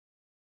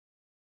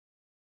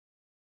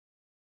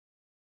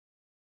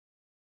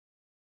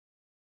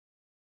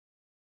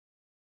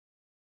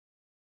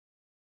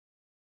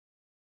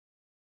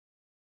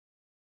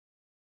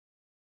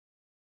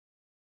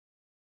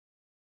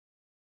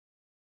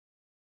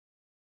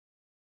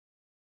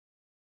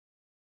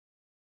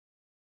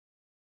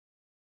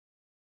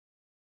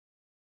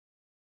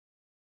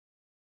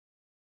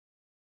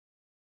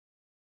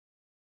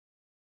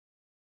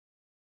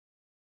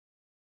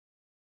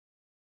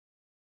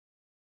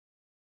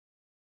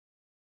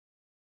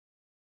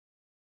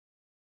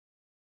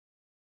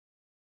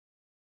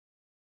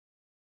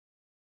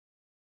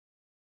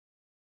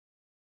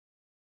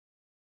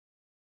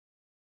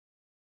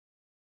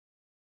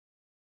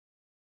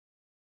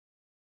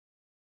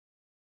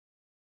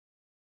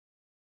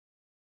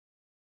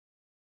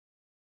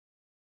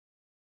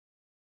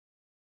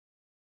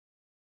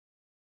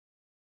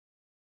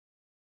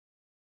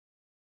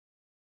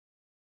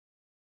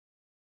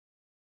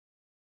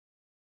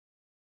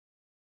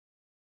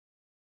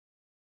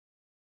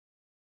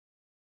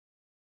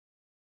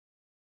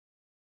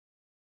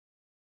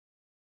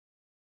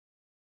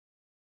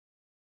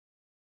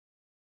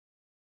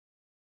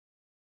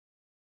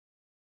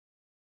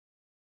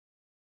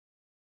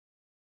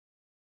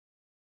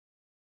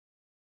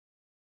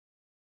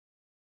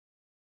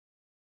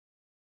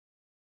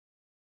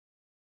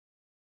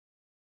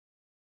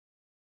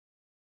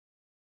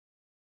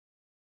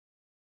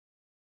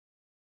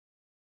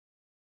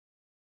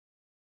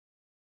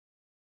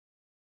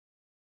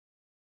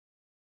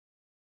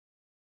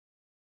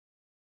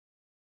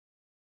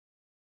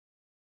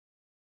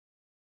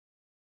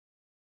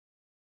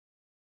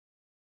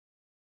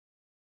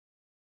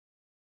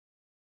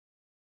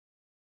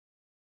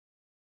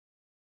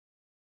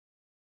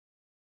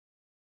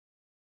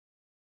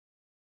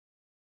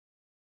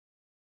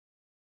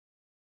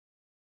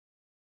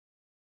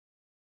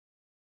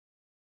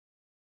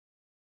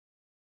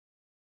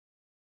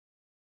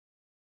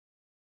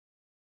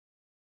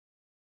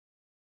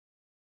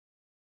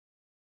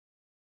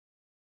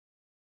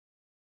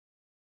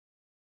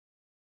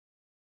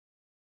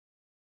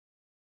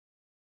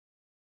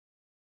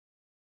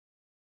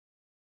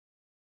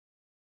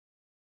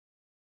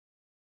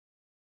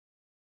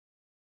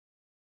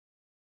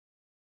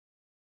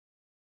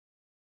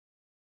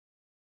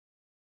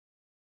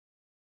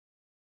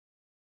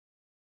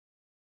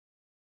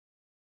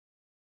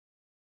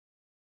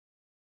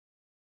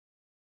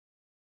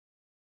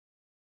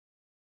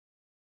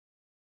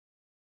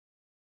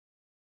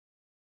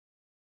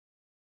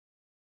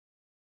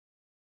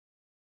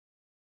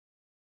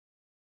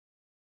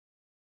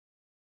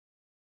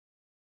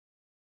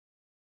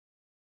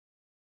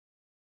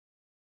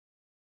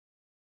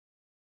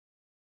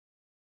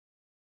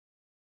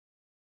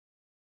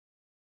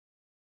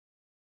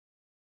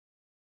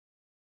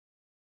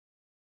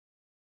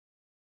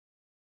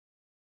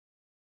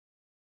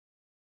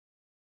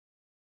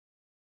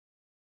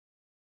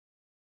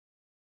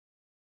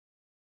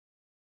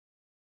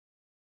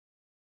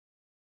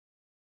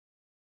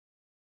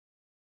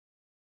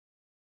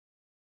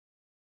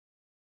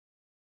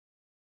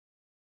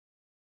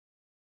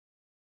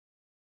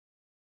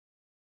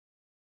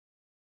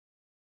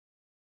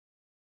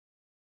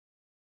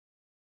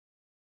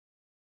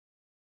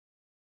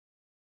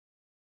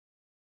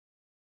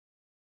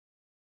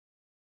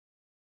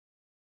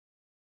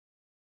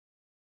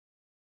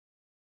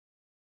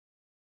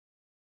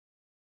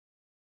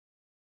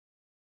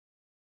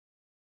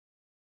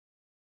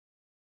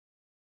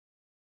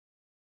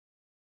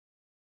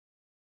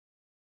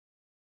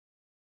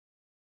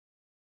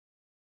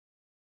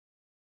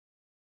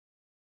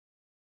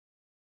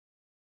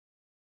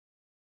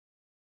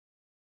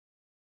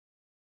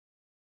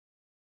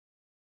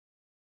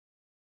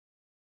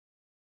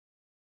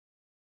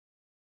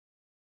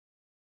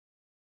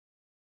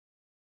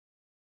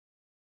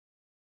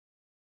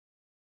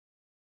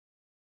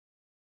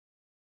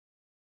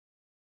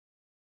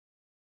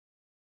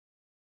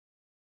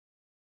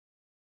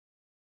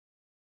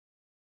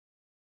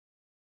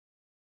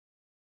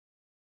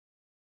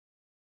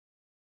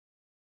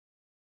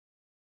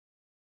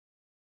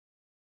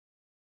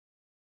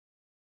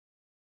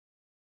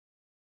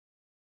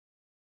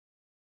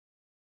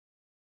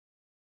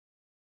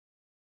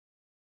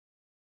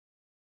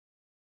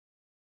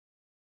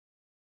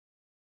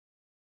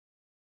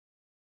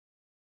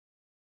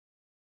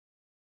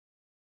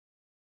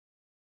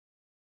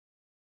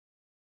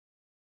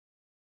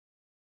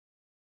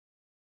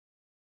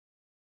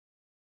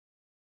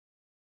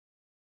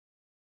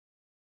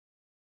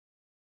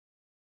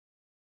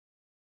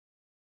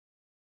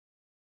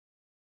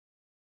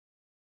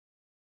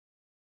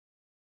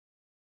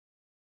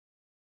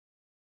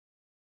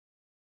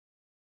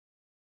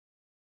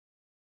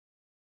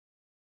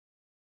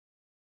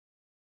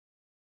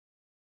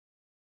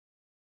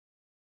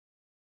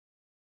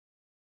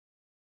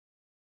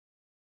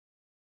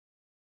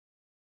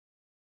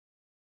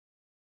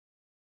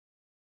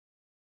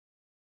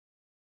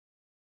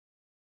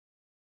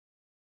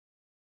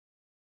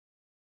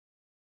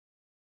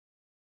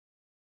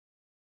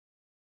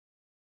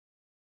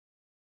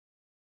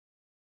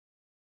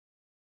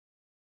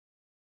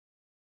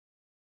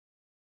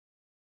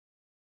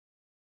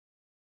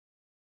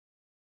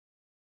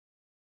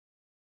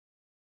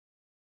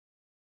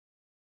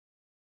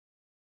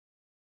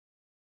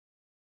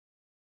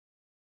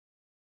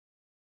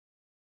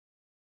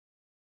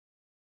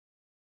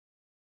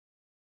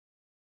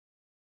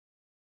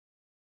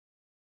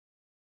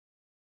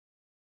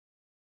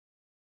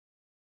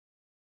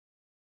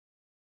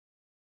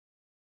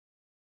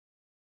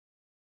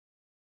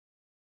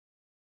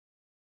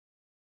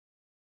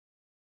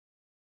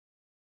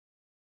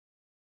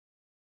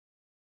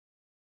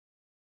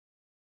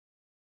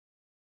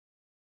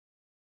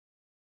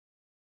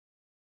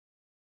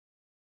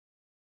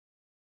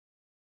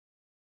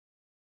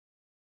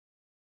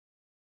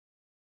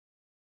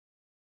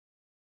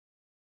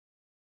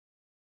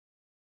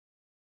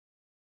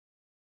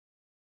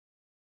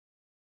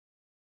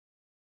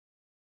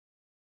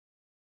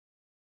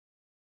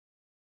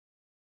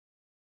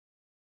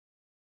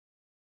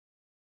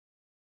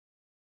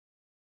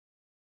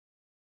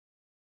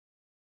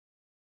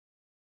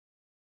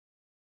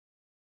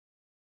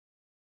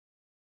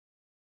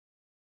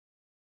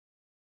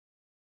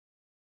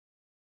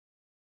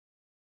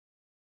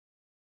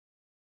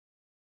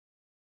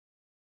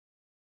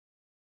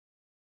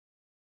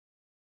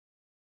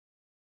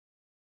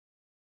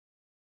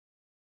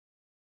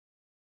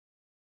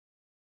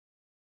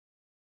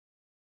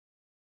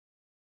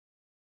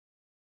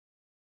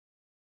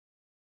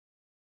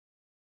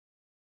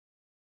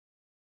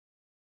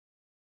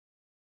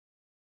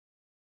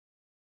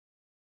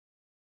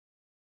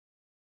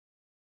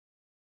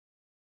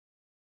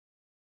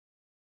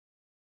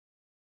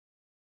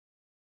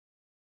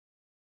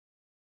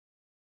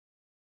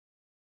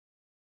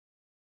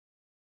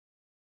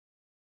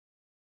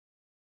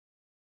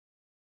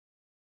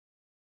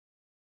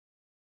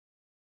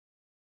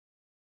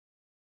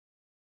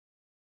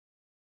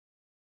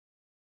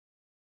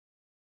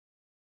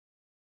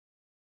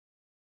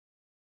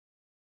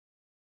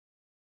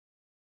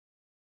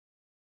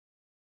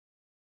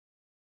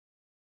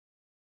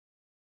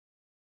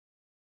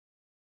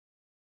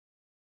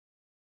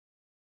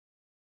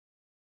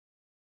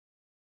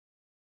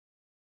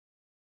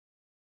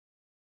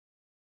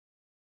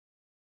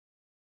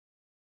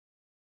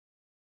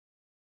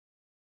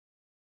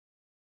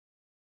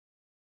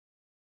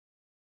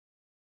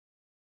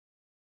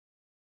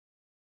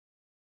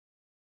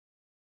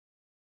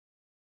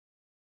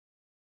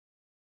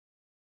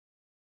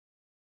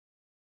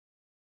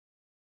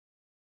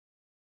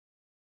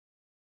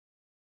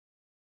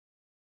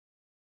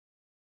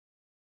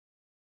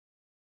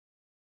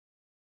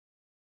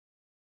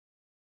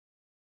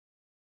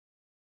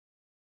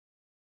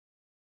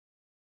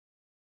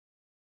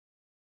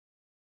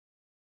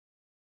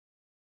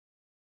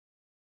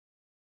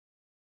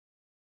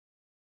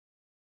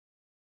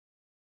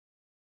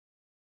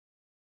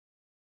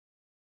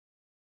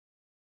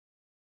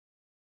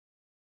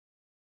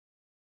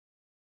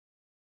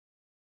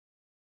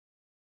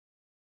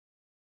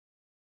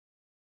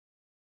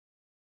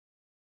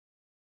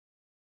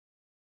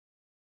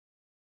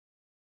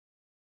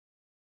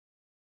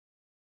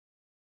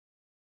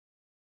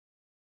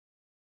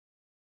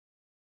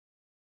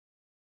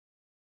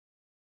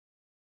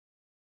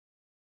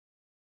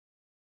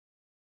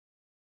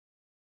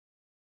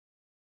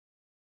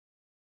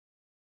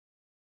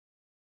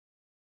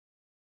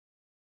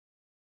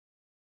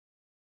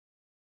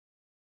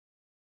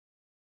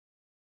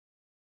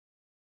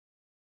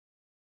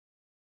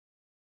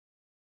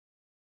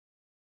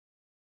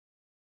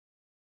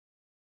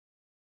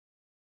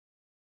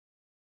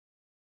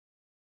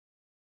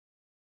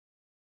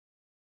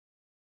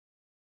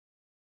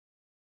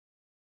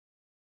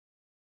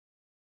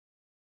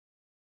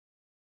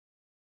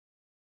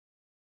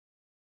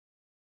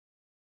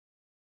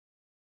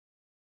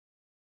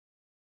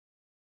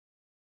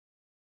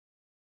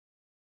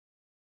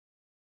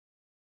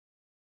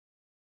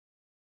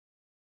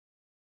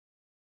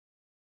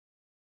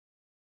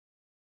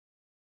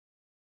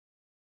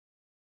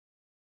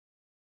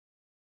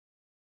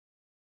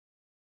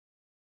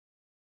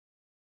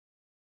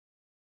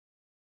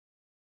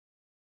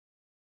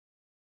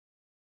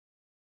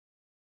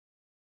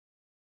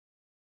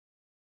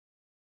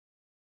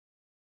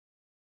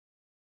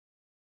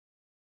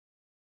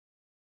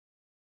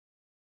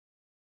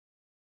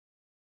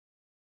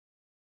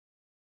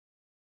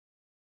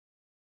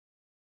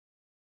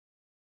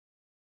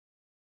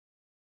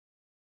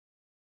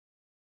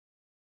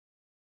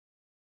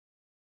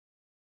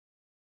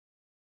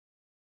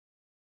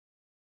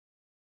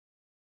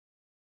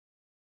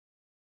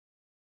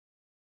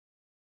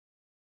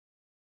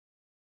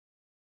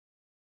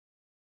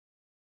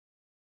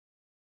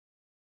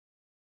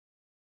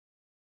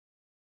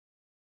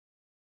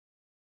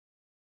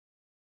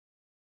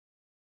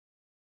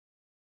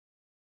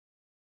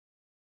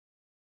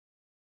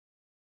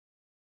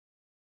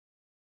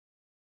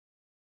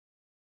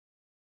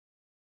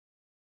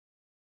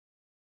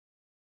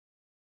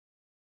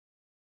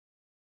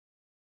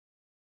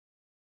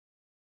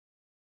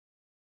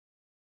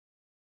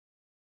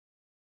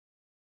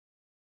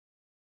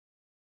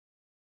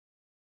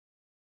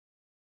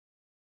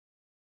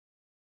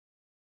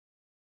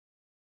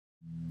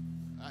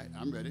All right,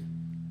 I'm ready.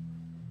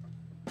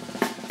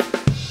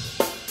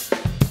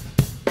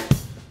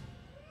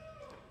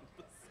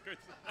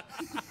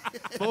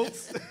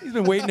 Folks, He's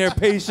been waiting there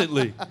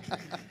patiently.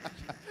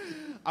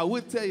 I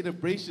would tell you to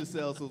brace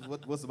yourselves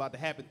with what's about to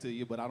happen to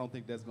you, but I don't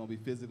think that's going to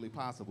be physically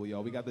possible,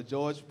 y'all. We got the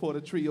Geroge Porter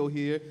trio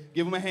here.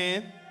 Give them a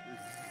hand.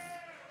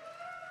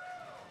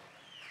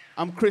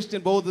 I'm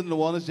Christian Bowles in the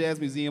New Orleans Jazz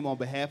Museum. On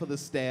behalf of the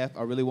staff,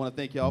 I really want to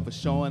thank y'all for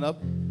showing up,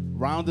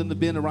 rounding the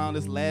bend around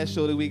this last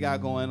show that we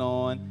got going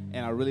on,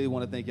 and I really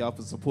want to thank y'all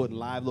for supporting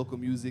live local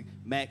music,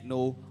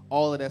 MaCCNO,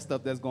 all of that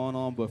stuff that's going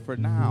on. But for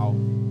now,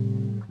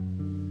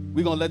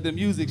 we're going to let the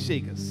music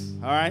shake us,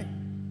 all right?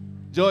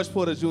 Geroge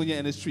Porter Jr.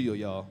 and his trio,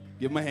 y'all.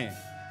 Give him a hand.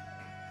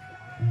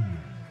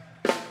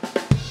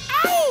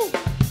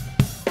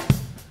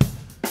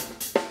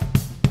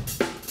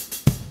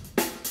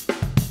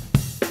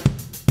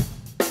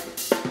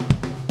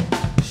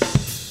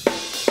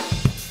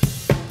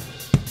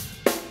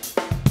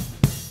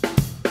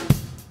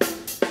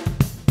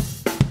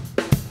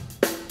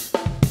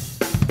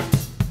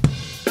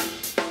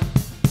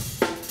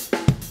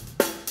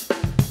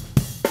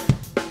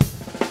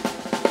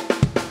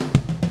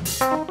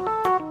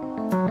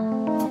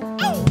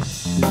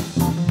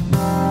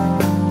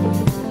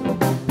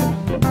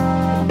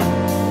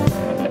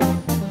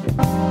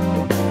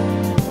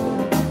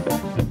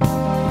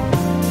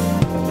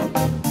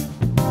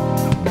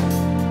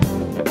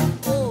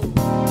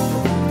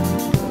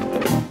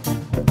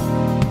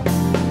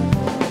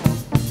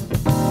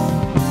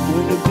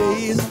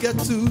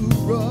 Too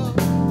rough,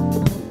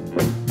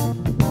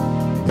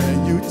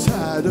 and you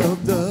tired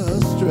of the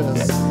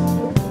stress,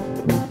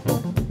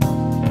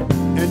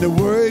 and the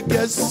work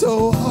gets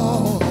so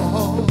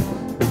hard,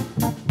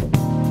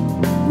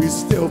 we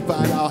still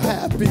find our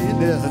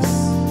happiness,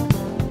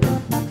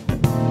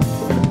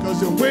 'cause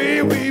the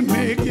way we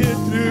make it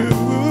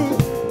through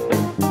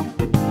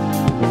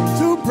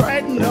to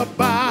brighten up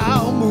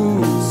our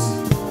moods,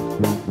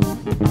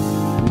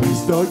 we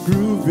start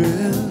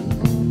grooving.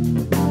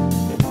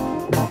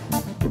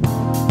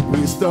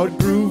 Start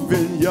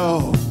grooving,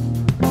 y'all.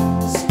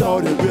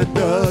 Started with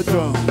the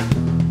drum.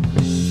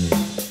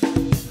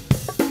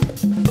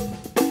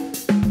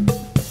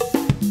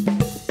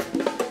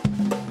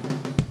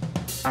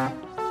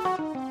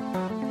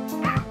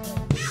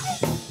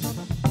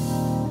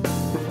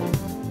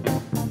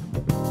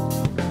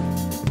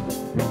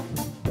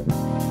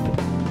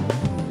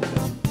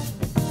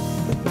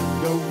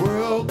 The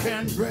world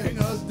can bring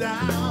us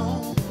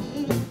down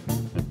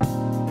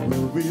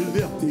when we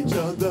lift each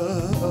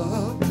other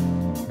up.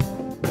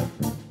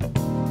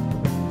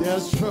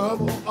 There's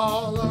trouble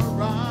all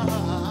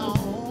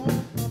around.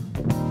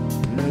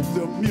 Let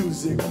the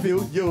music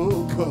fill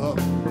your cup.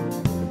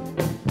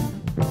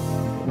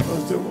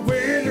 'Cause the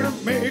way to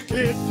make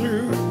it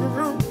through,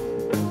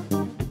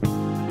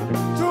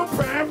 to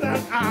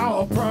present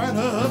our point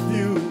of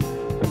view,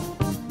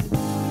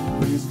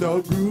 we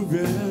start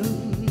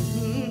grooving.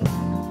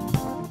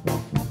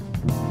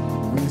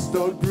 We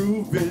start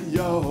grooving,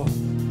 y'all.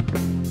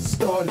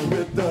 Starting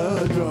with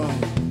the drum.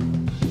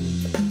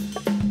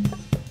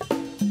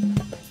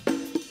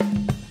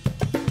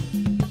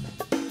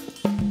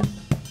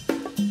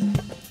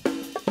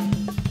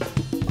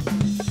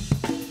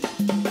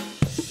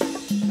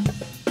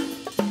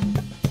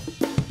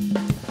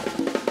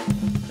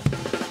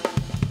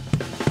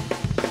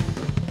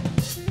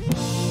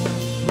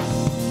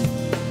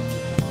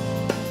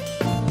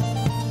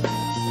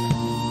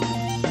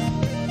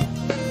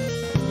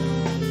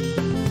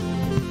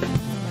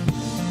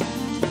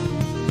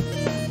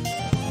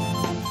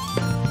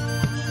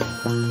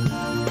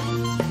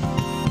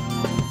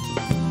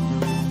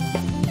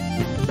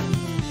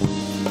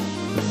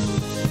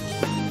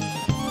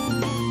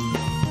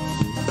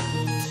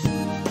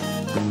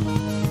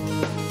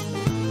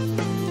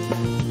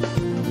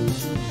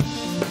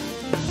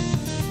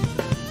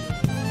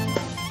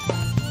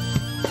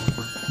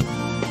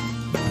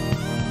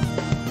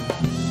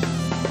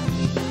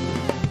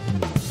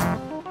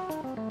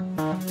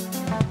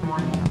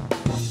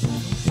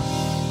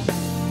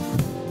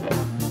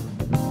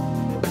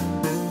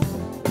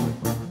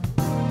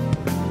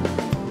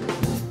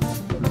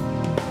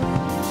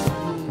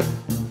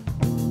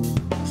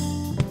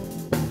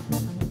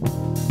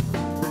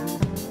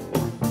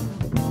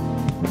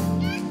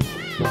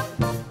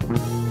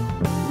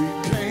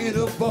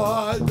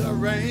 The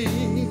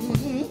rain,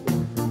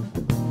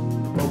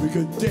 but we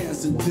could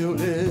dance until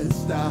it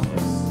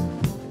stops.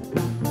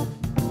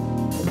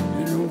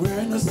 And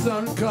when the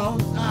sun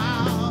comes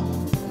out,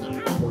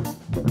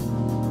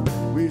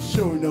 we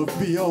sure enough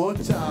be on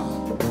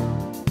top.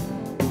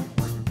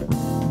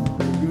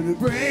 You're gonna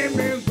bring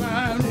me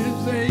round and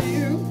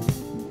save,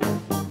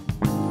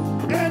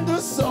 and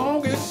the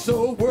song is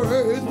so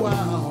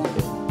worthwhile.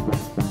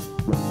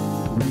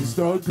 We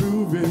start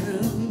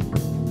grooving.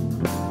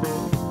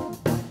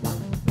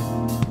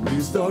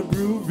 Start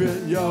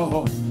grooving,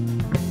 y'all.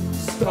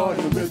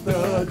 Starting with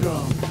the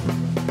drum.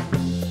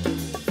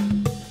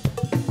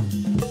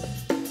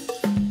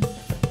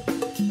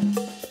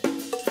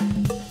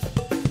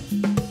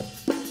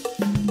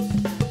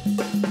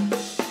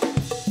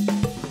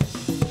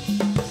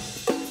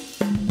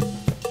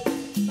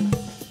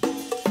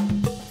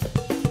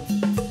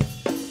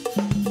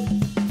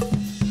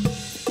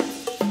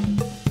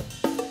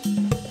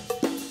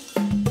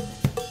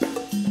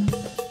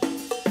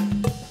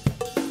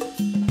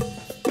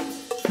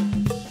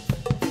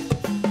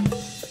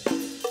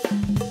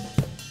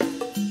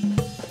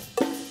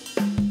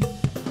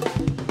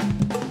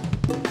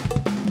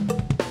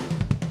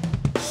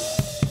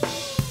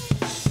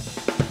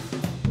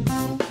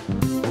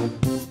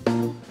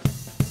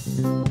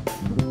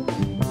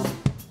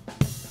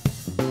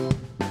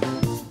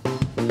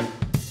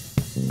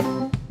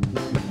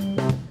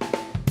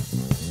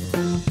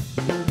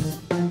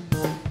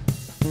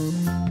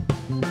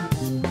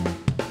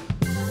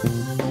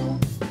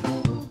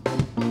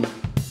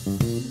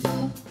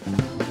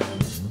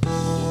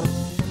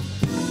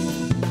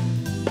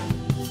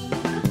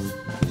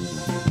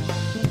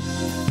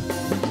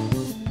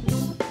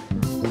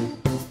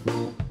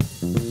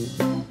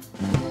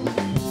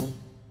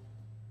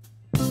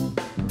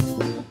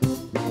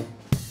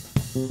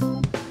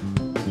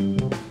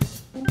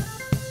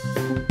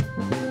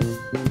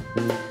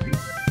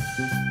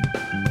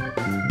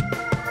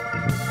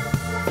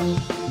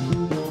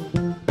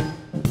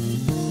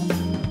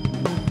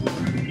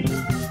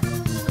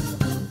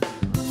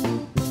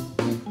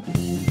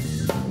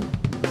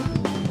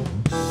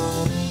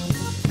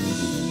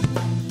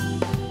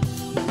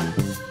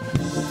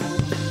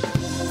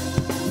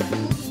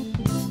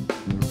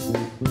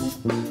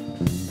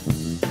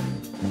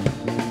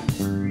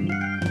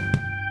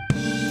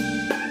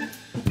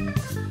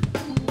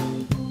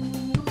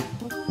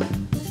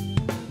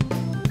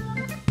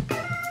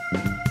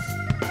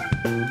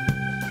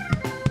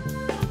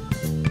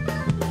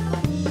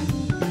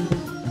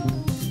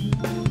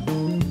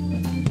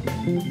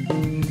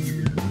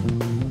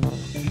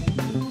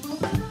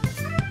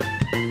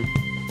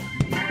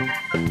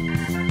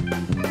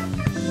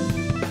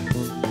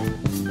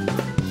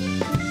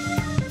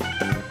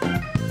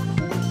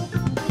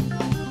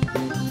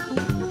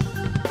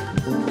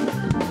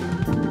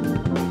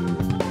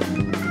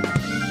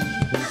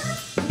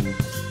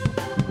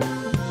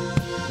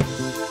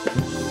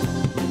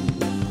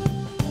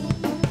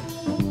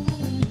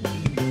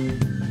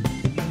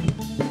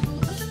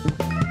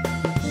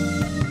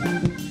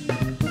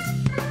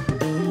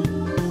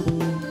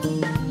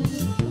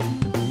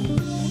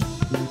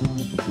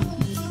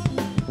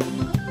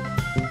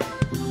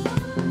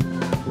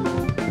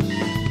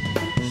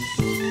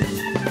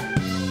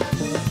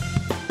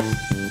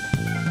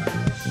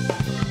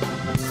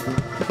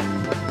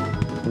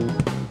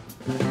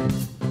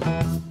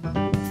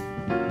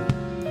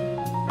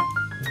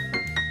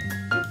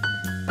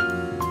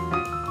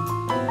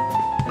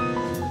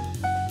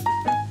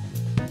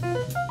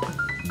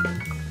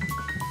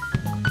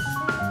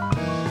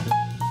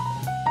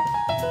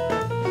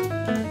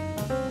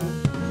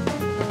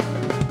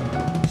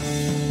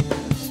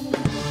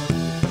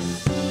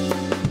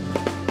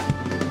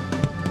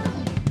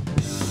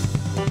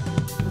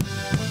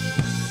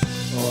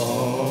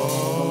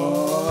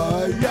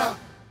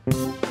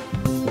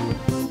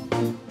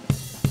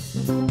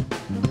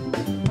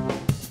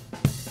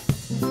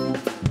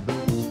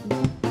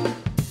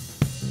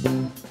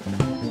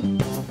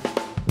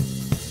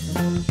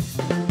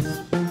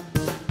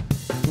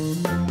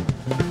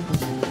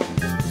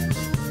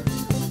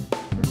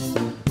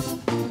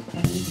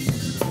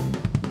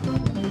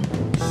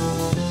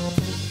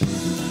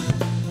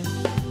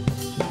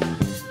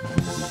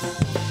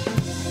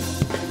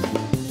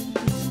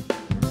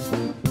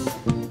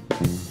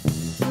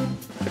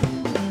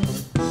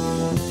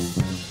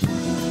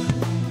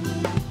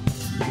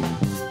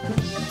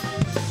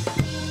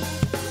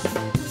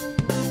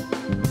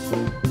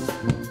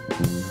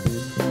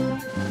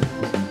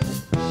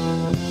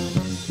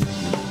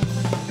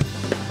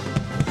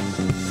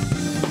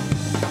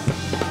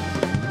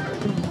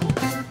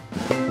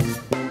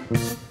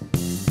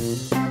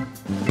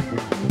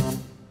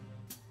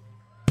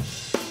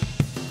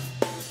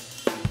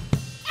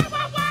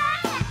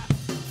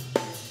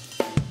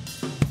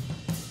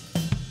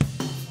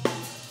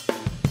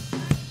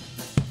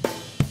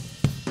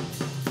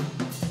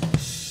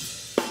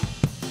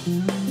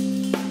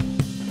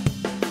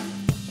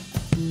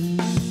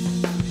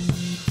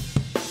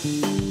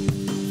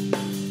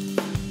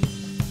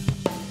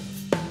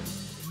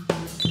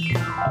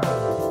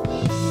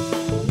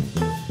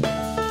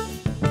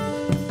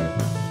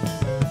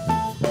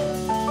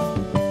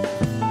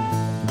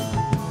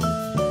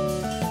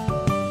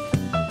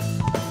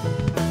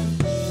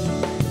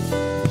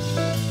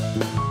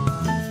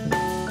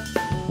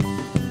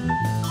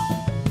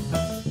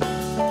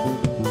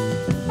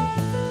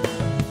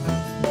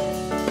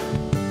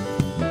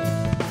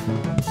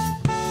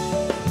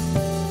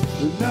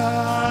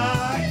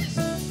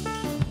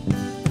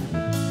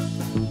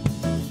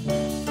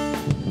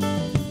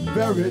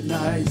 Very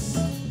nice.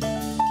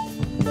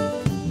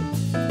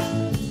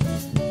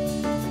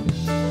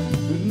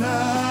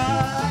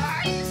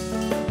 Nice.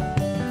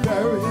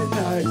 Very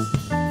nice.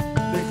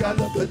 Think I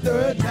look a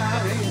third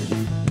time.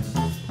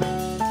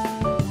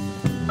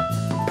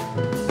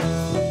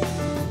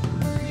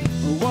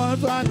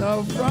 One on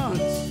the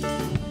front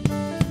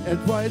and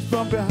twice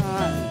from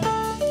behind.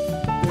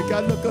 Think I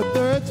look a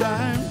third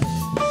time.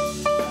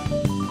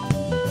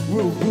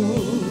 Woo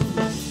woo.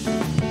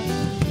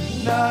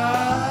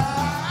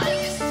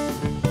 Nice,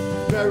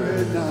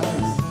 very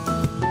nice.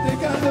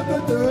 Think I look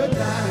a third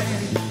time.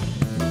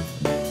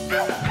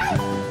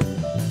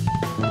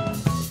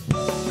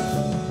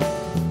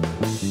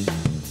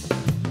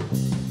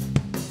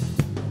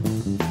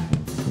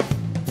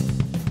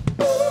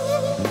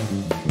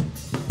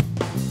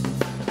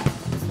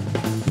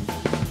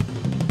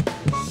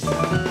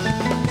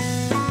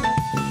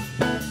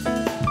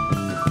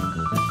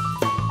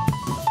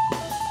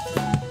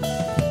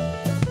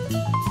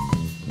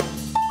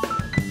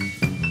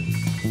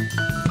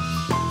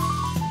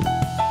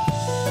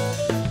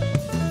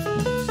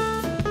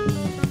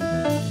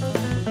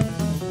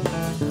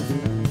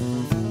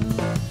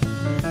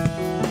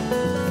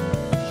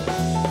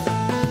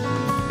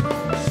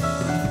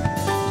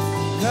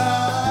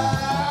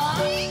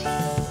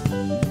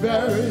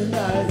 Very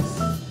nice.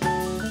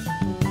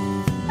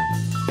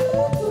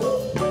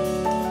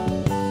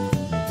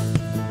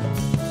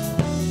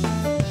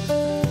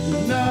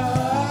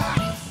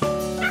 Nice.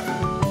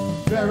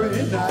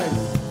 Very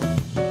nice.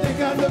 Think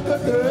I look a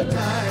good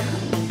time.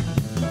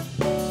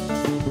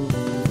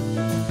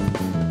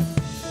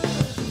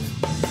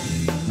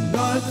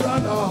 Lunch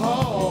on the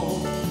hall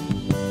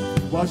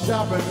while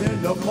shopping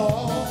in the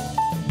mall.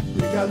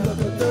 Think I look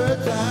a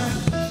third time.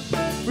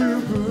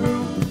 Boo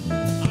boo.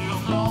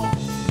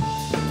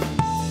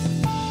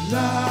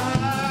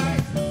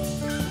 Nice,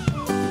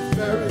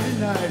 very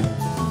nice.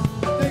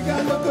 Think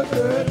I look a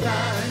good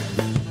time.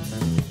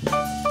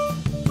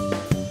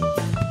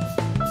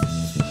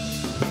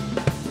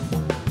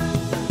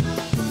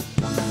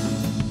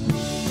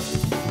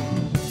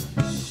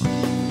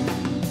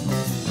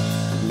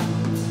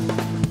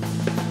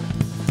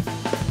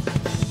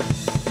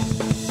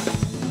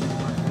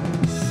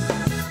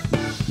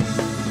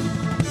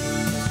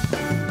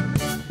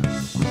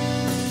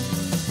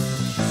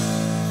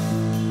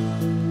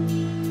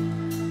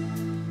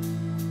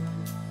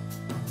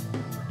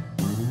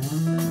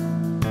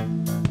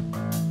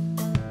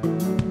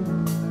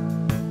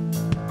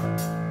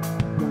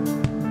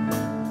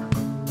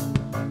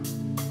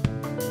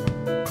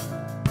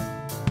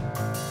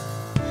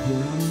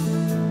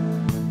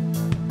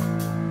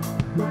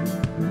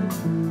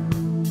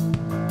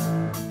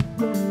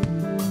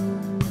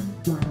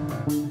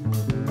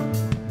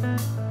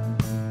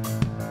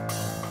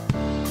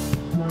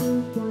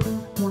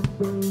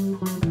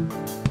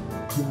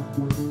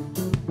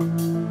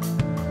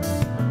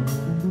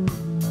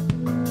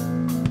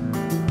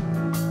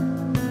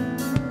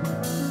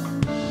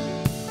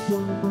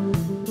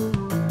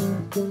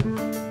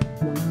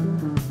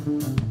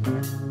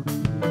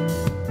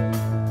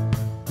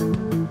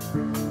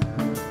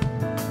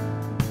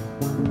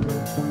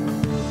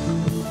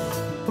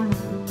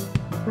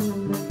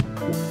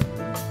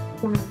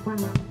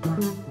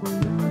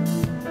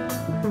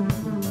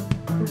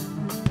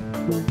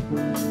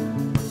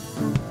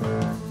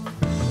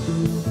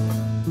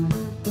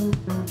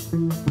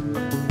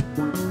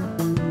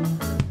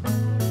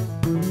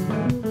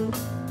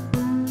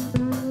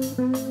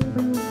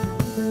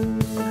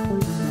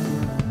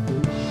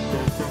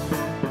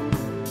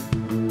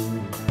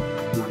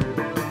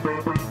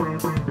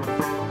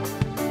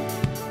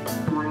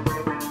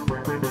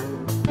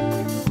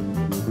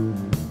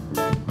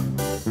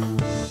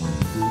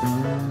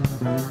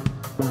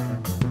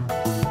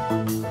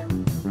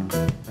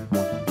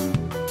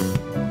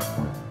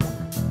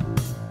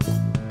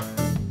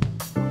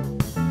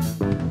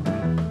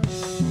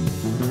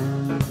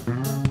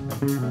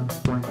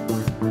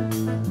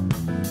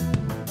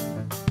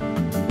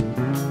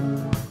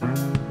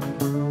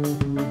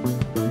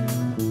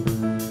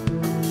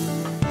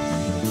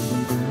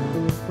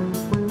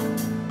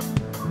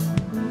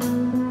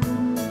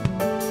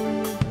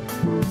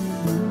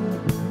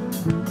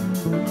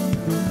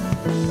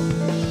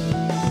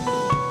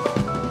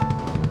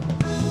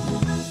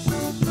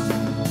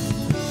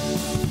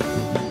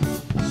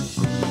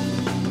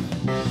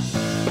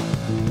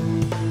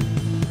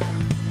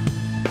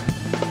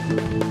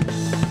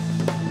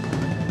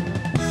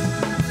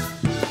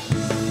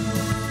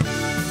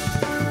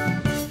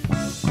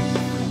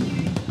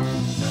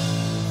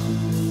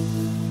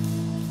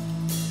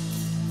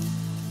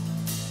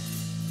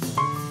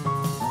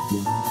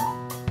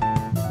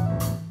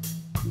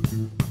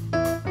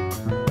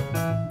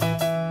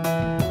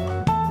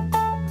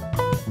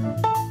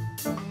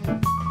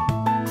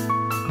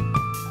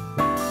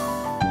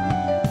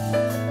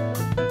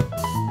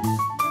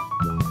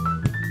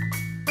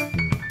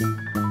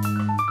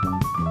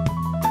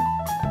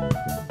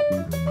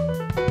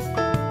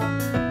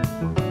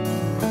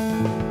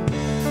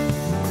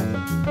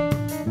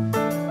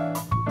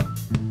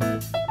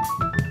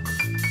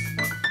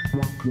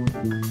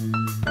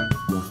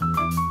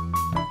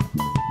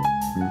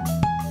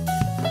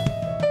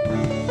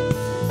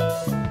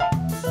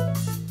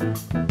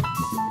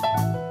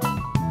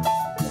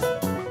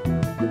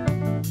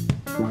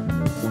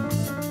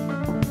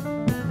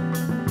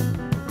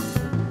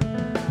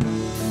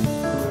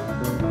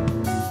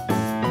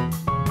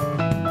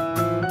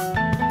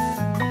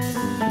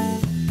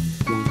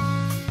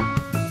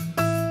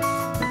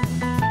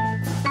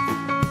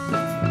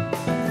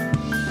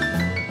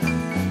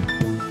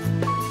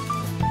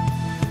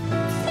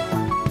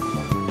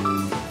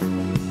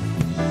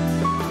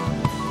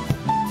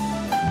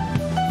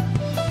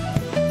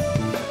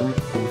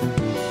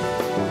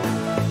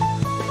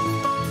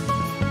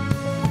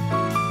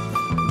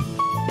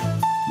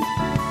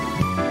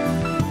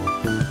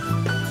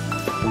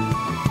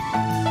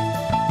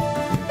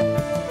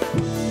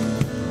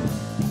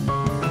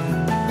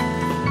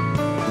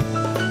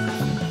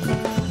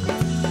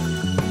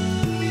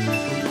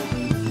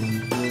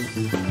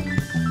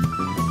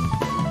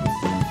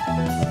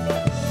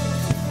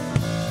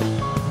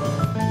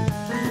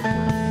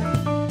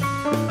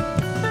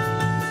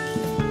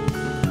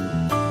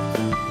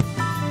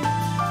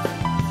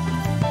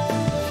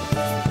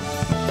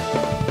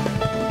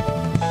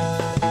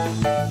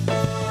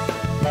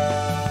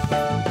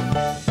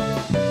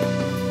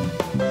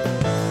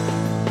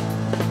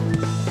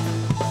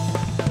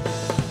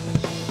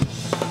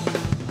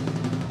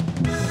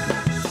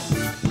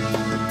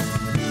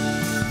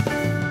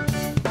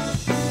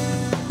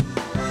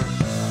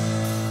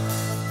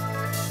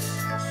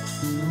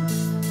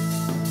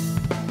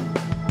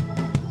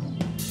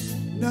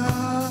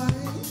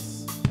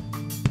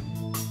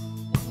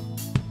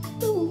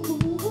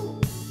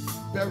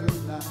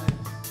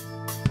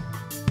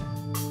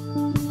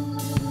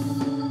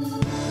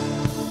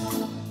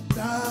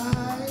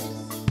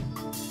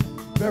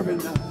 very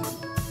nice.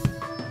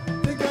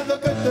 Think I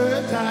look a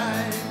third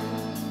time.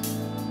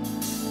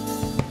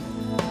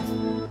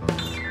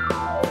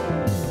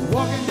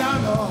 Walking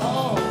down the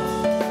hall,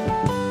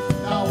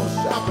 I was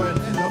shopping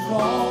in the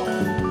mall.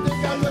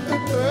 Think I look a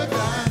third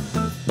time.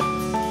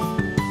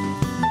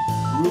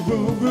 Roo,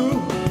 roo, roo.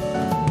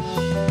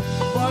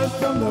 Once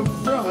from the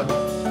front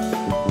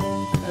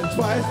and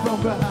twice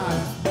from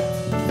behind.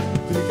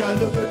 Think I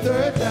look a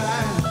third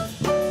time.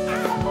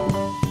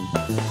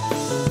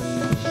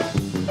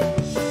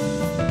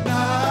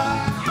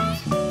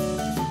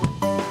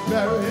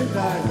 Very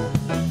nice.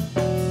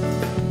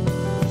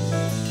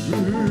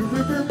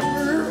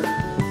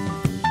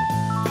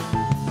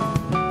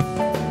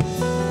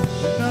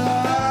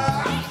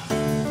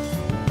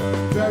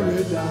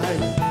 Very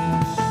nice.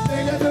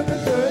 Think I look a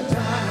third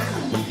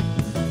time.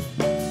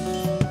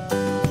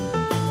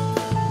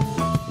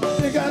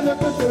 Think I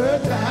look a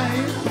third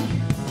time.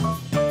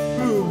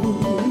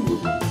 Ooh.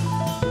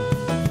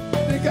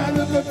 Think I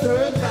look a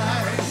third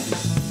time.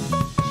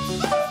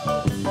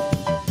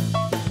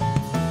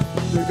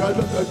 Think I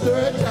look a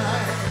third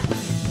time.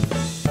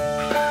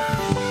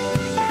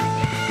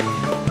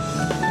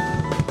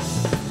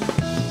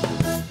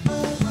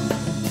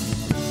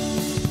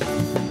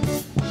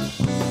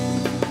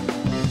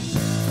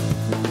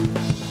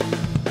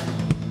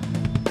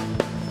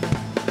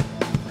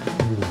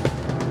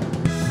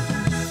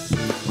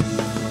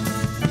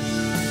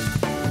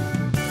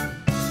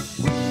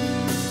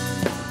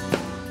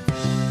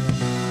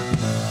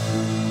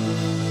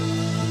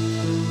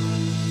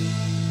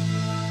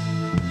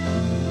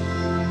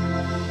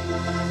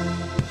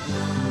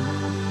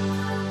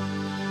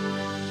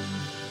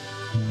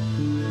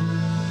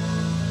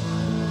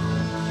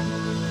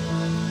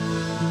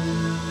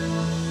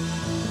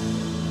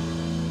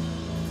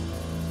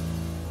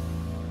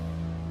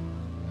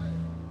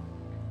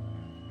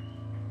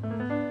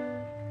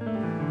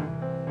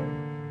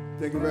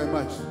 Thank you very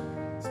much.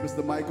 It's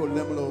Mr. Michael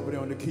Lemel over there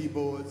on the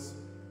keyboards.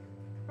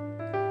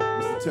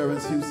 Mr.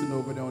 Terrence Houston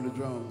over there on the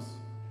drums.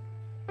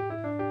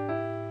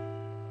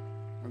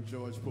 I'm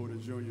Geroge Porter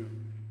Jr.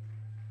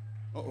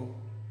 Uh-oh.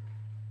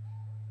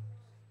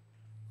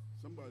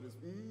 Somebody's...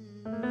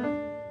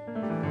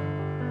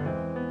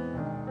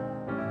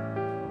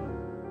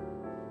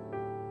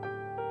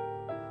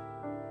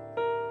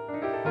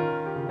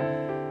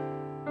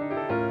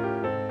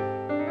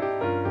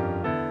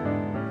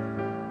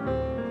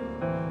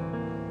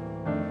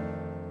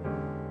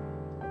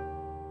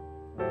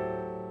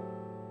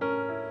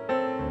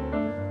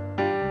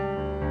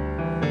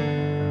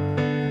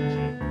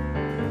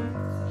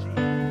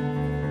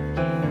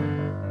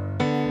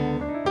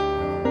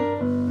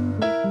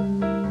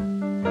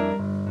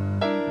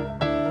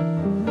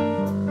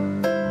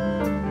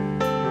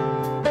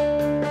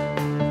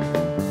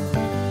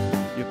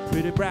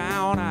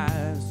 Brown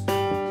eyes,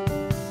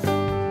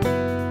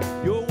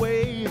 your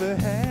wave of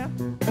hair.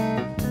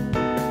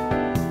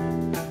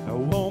 I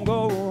won't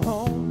go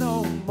home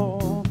no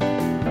more,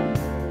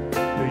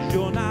 'cause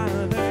you're not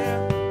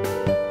there.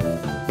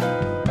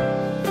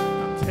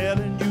 I'm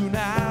telling you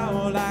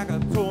now, like I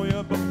told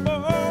you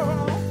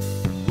before.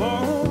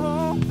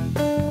 Whoa,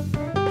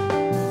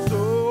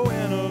 so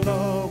in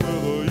love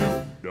with you,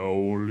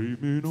 don't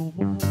leave me no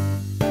more.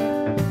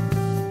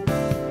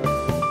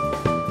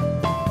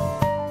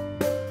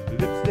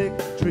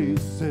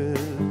 Traces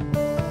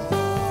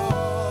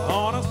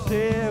on a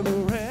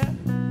cigarette.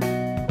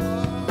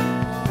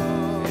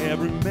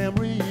 Every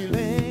memory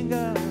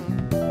lingers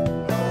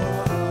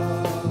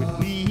with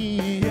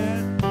me,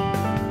 yeah.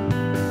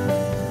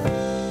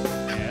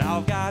 And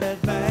I've got it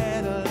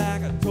bad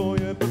like I told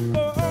you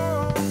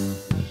before.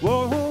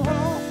 Whoa,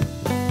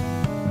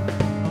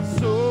 I'm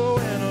so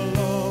in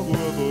love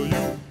with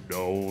you.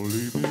 Don't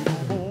leave me no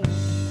more.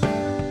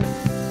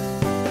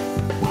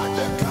 Why'd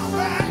you come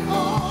back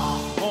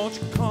home? Won't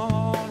you come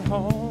on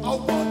home? Oh,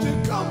 won't you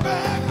come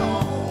back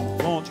home?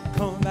 Won't you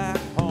come back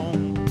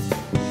home?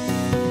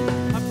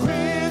 I'm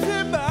crazy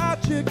about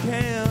you,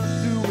 can't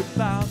do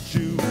without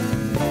you.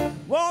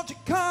 Won't you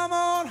come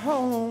on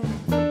home?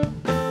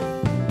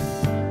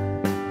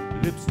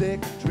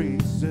 Lipstick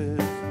traces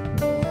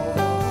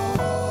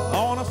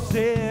on a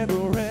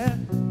cigarette.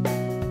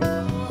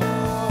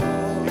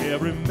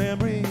 Every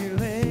memory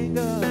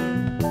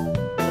lingers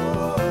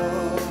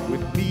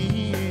with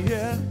me,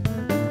 yeah.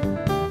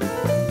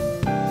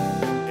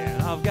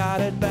 And I've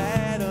got it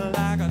bad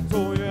like I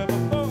told you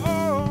before.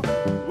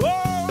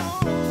 Whoa,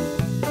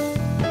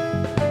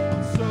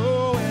 I'm so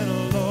in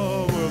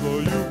love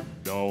with you.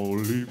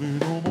 Don't leave me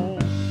no more.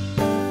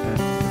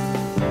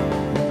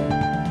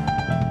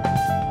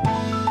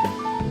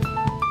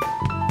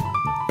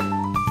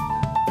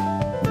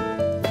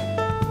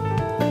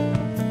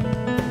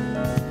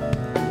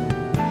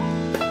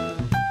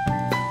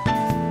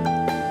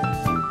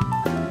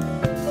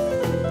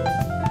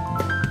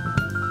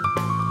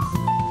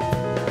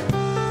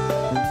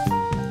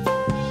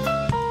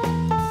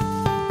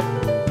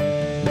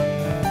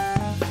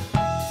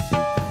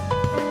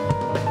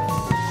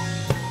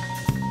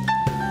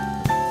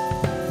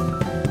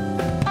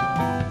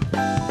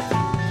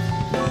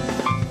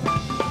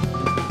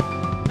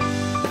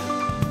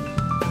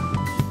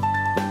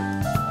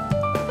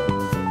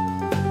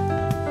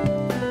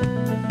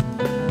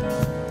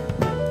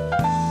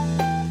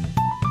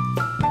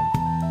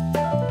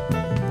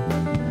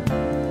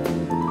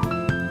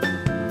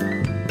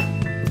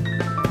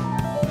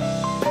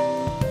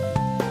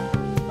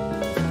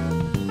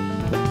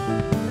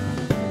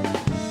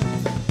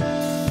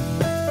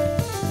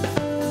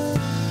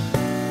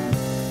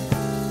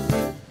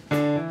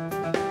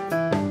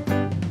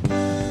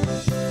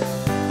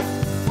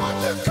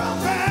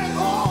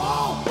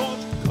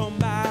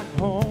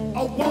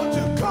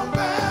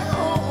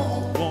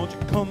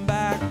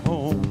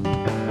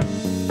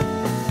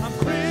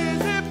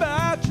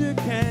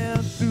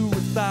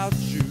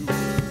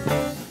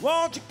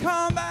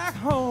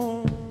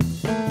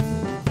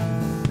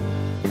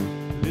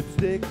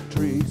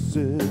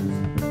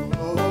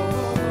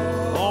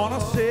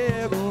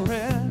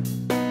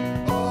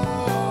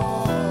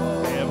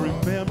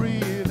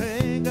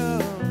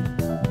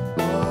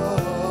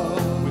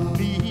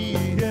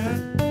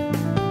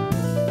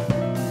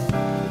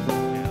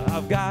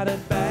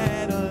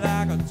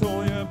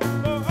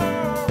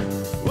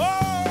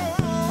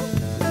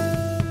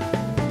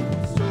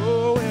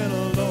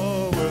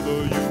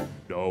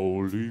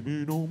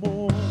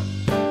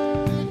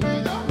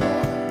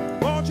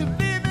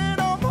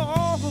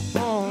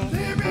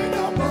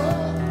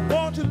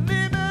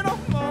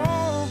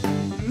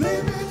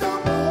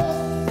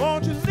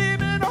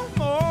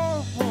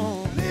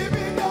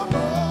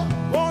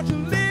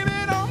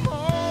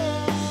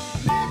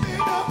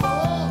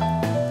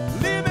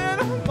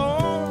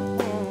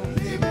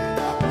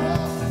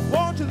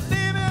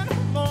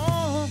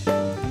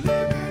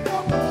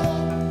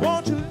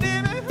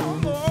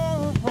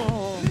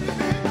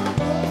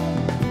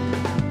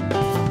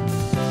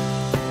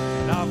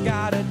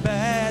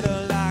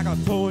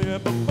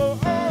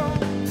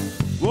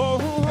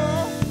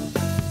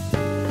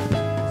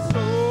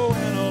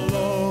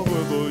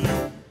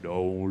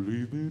 don't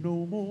leave me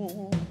no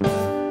more.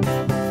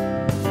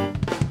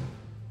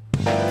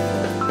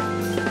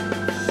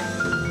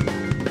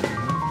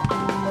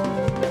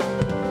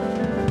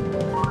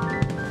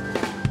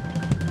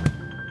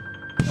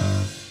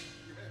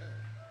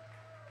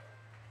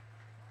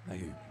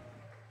 Thank you.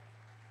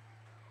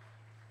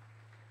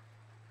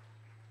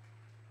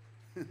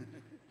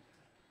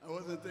 I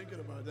wasn't thinking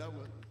about that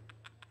one.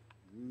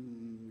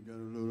 Got a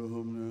little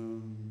home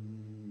now.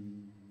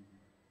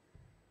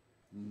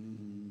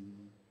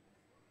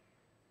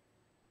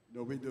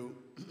 No, we do.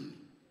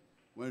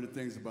 One of the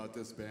things about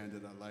this band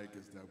that I like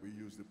is that we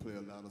usually play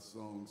a lot of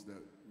songs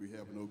that we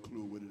have no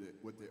clue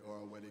what they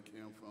are, where they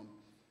came from.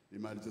 They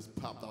might have just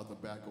popped out the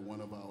back of one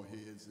of our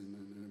heads, and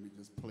then we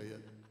just play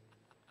it.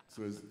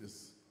 So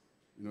it's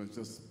you know,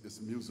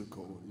 it's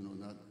musical. You know,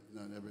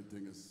 not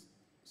everything is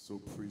so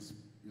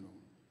you know.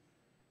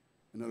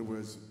 In other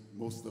words,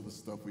 most of the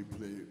stuff we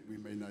play, we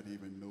may not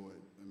even know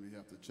it, and we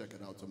have to check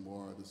it out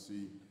tomorrow to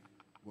see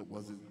what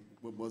was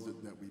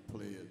it that we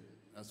played.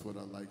 That's what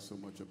I like so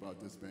much about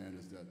this band,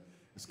 is that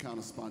it's kind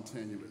of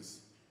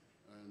spontaneous.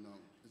 And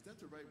is that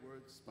the right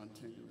word,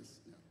 spontaneous?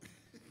 Yeah.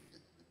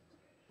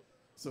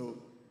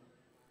 So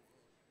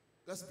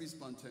let's be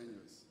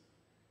spontaneous.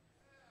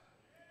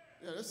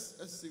 Yeah,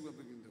 let's see what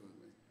we can do.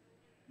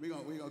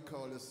 We're gonna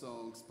call this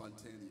song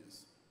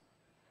Spontaneous.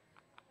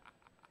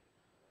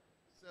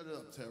 Set it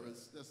up,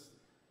 Terrence. I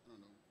don't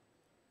know.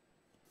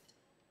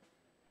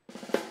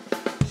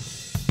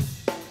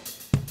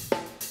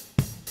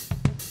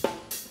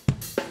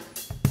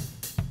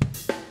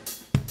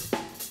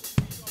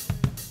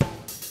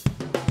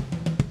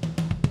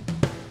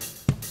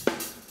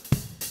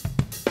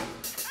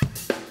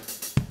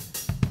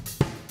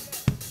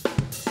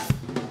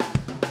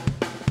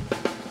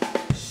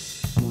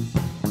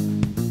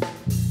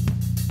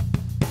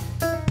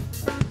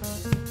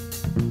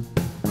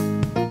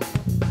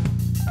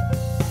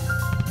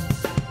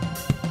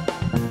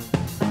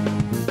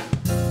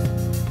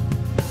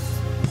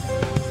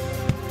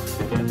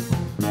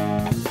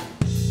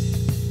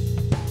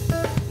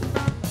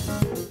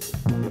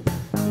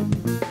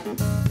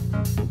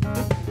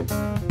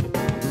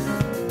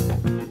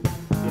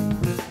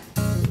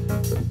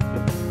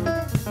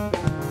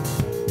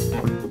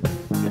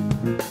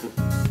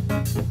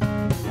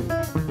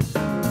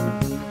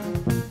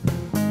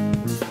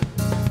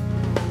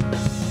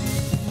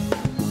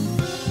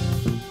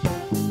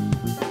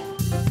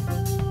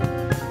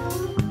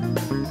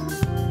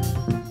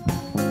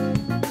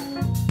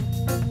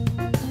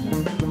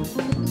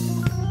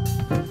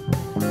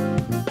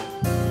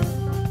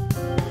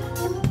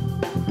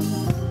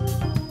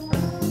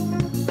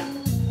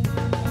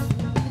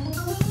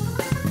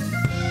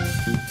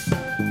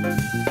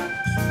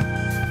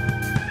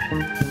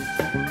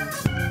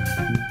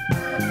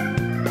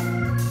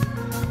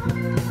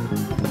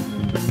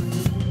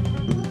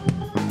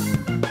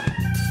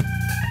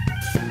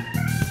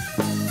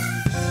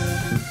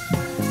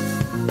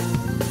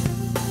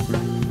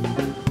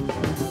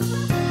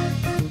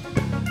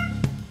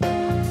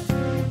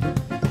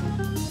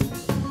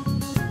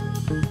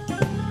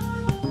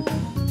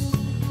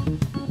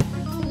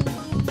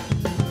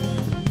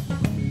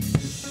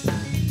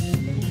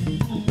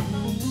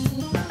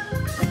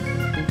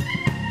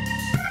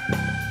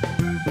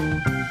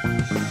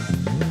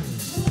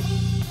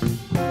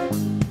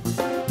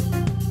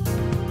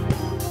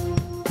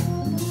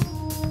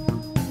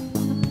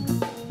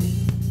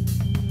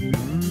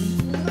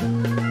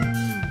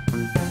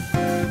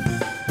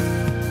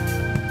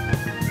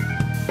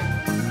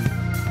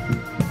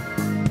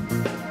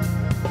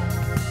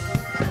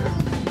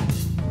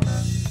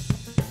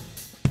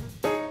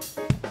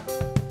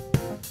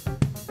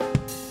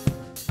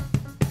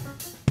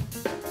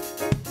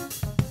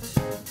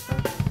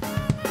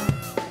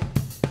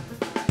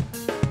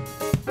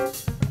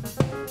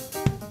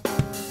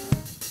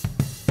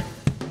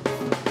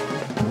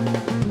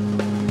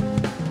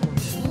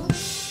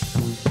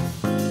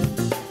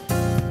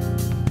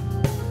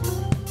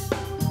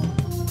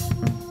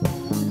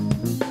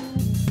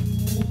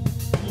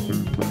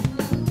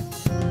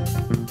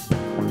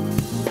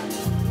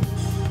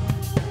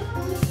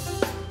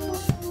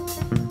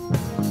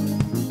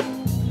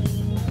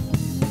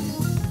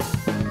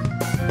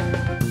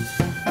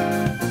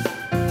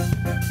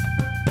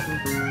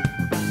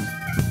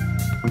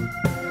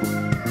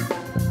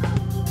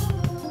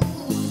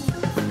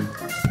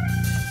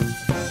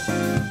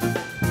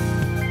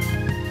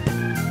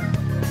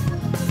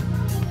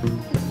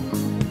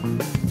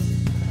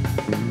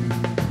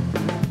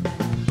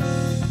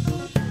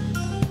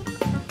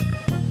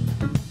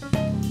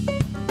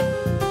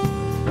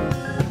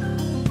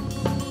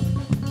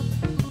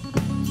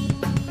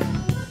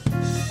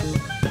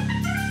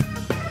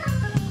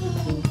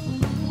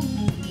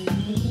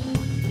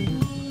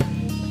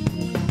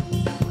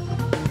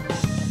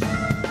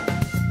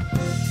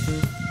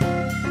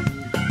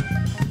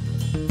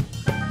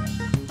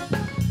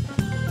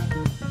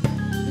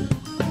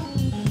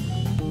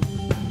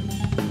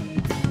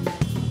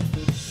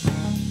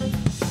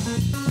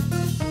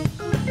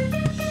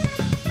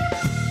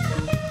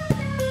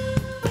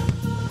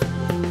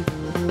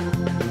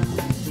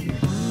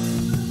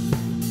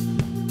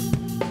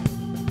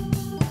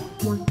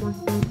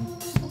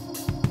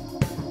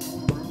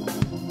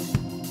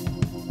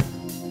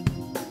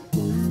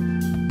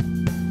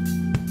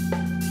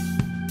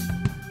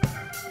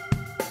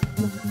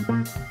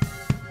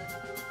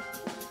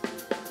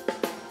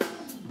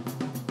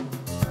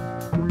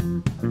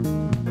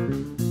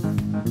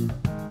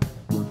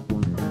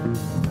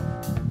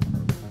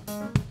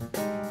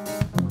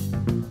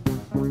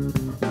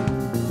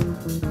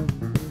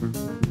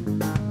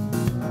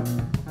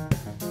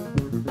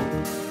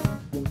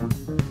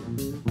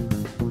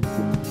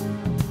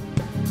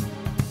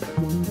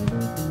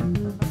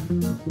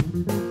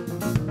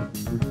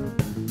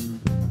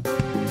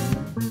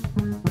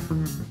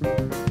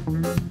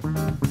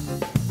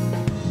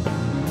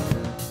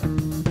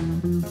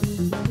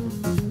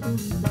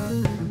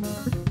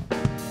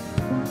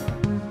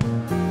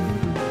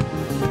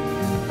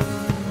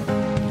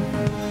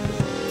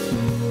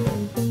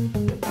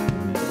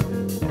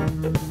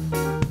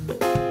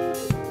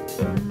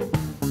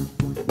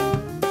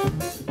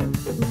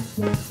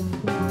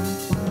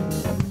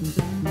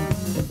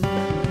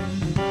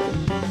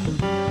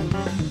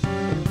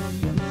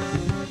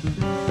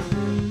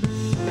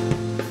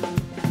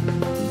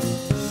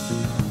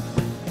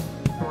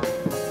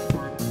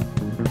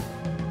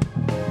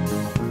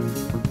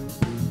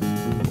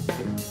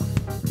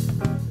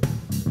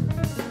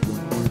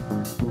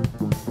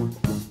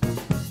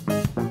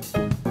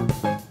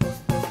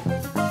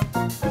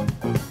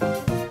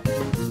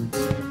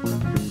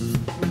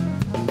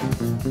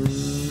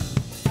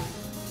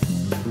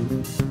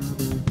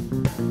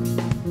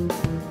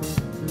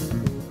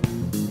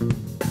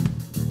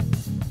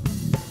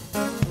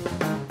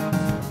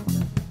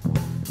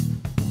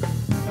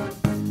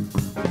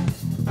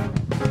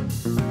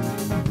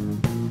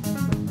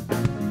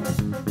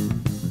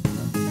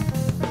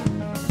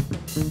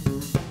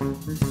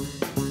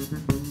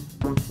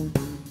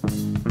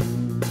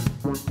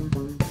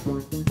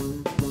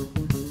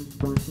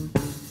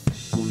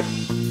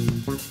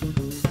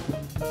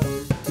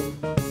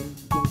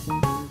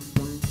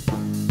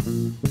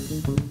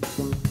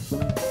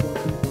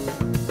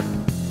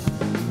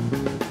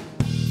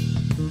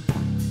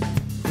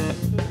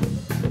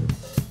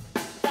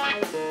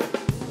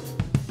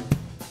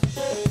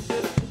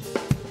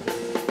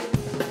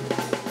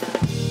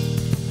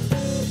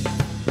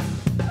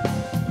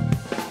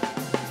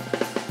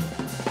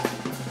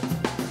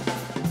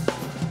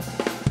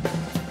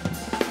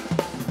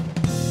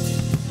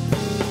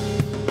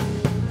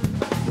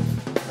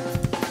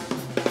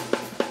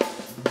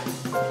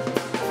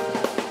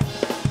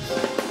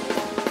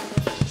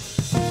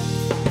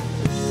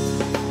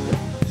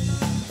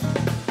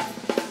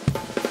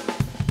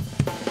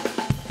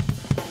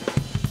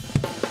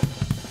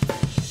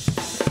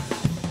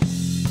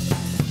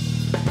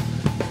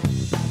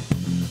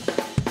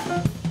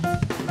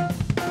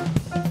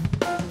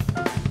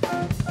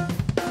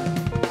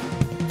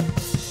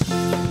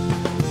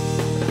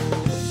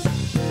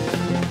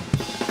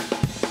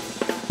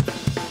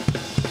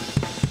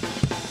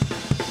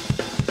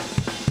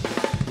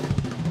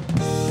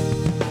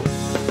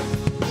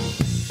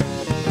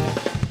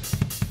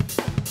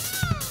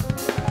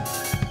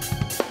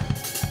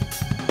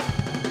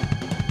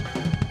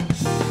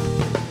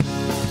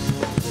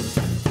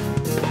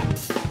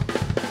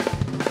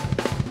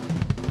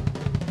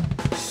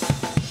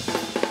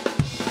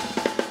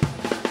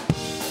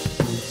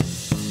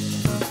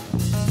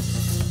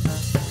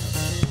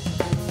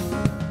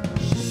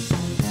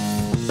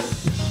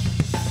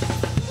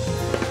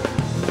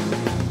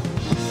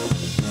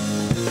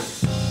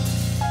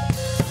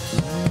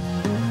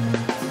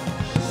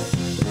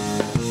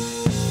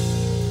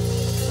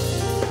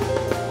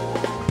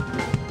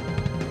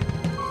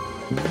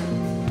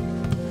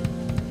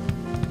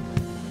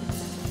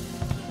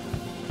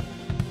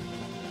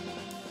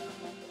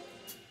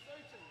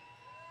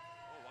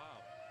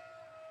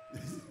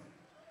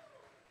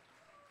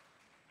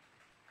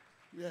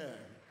 Yeah,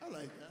 I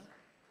like that.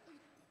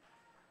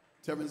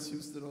 Terrence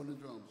Houston on the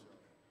drums.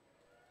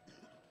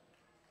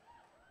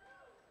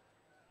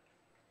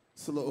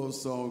 It's a little old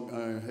song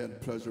I had the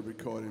pleasure of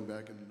recording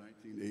back in the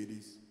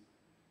 1980s.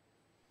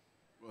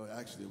 Well,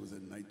 actually, it was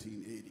in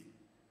 1980.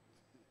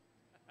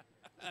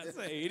 That's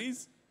the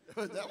 80s? That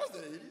was the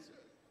 80s.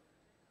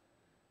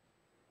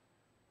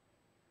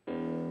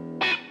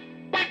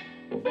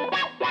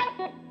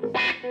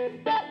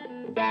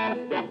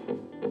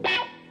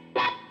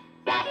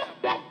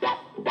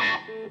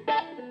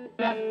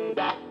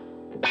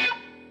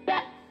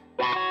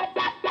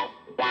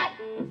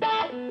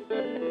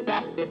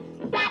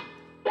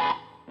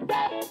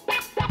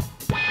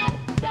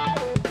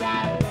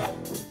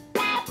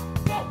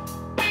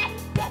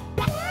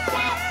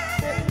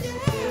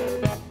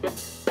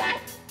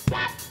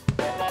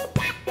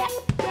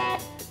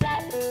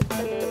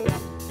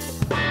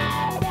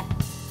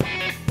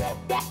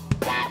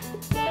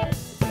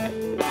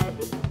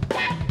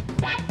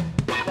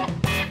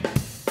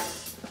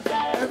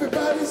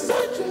 Everybody's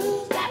searching,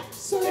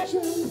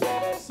 searching,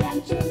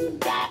 searching.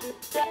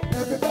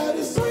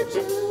 Everybody's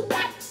searching,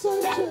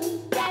 searching,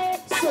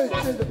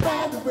 searching to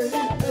find a way.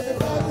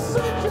 Everybody's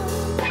searching,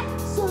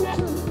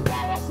 searching,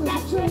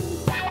 searching.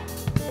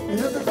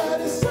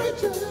 Everybody's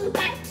searching,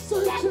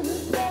 searching,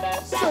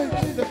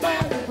 searching to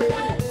find a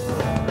way.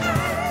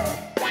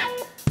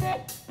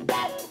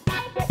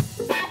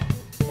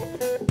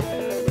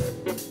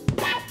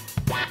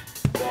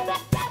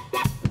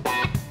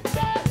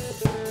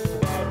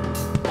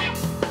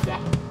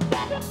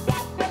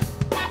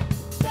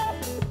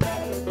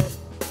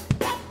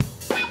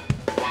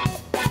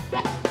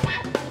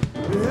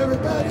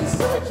 Everybody's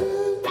searching,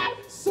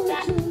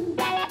 searching,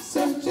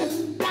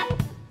 searching.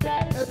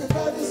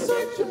 Everybody's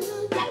searching,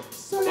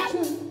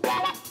 searching,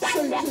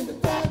 searching to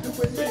find a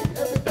way.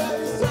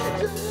 Everybody's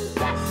searching,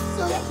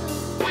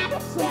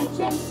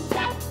 searching,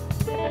 searching.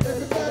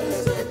 Everybody's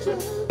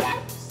searching,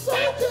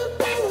 searching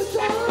for a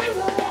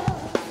joyride.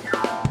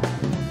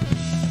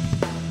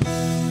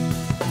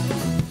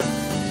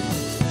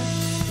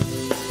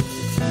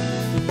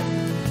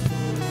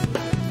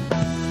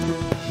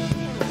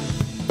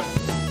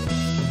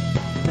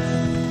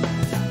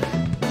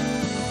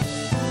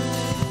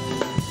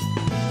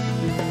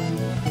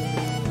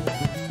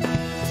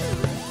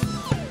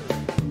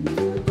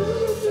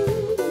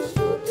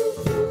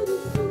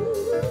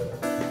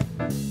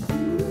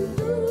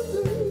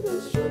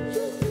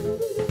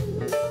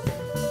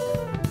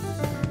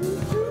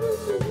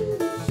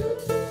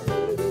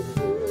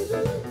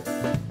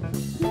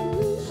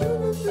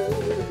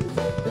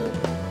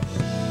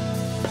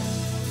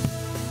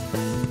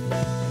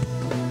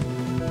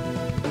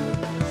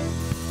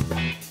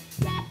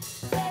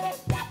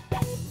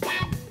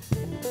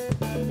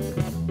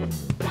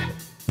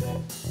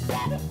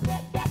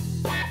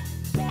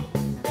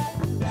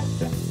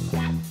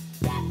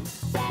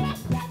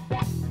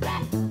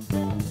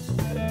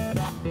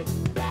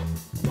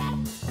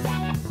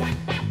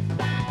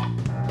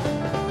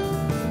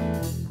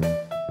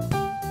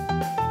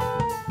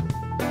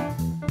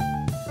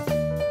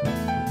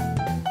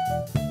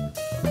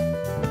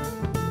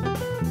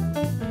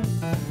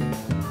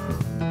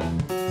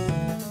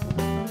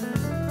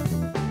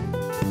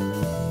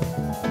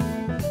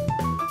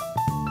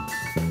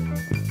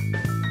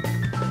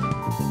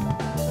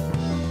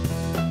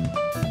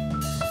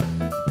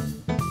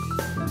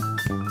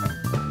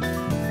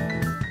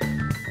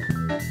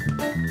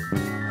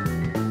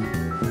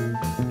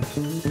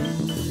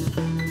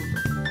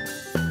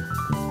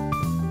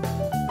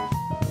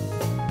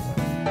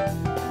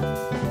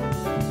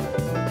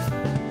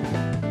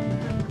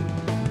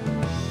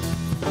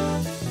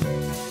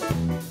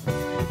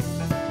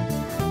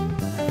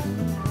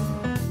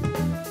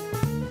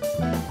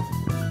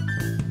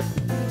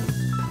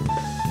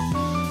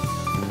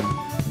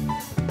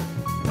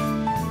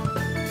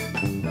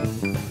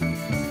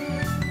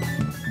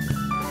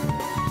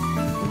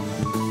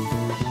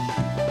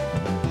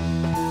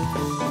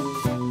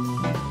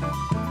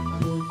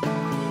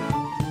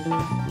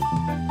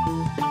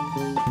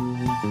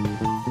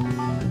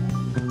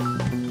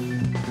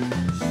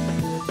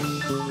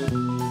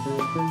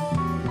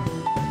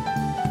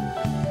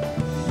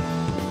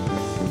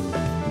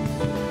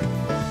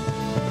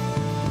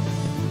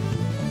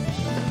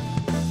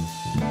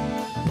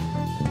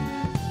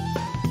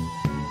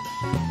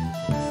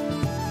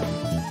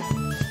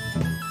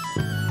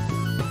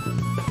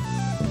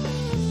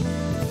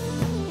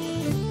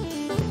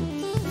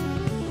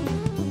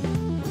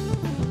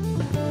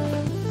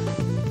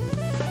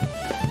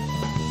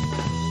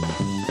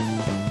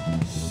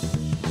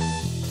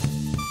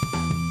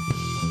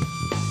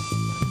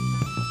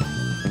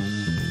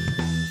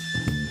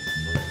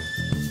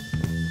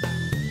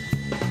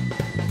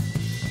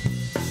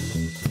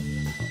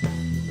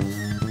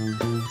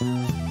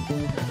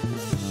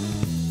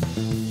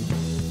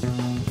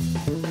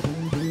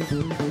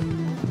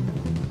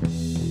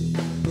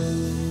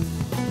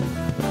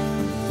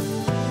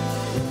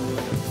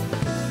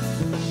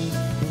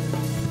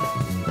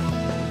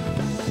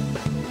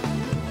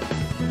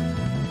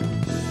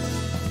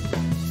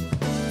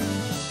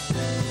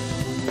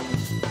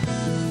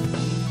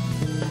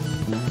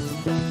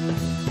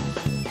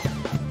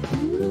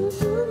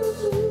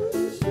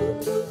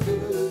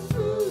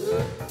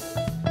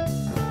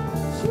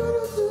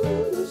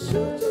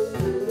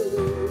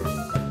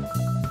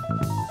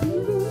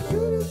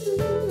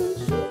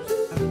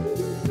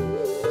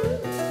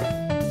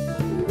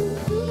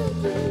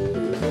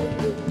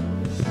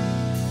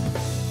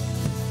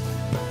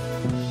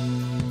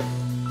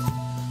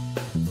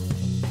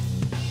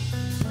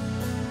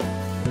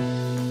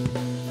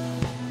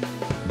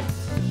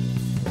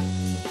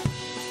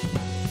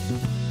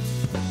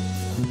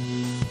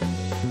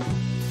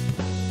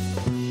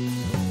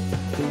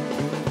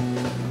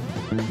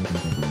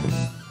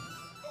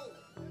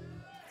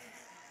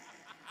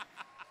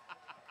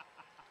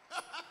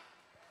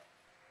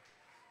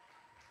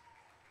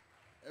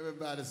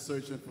 Everybody's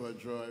searching for a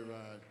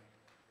joyride.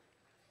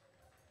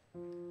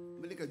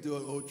 Maybe they could do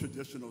an old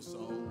traditional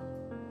song.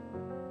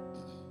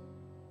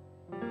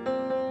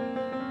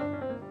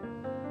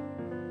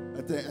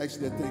 I think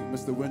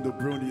Mr. Wendell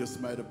Brunius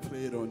might have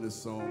played on this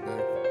song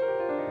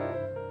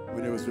back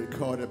when it was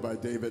recorded by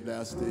David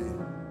Nasty.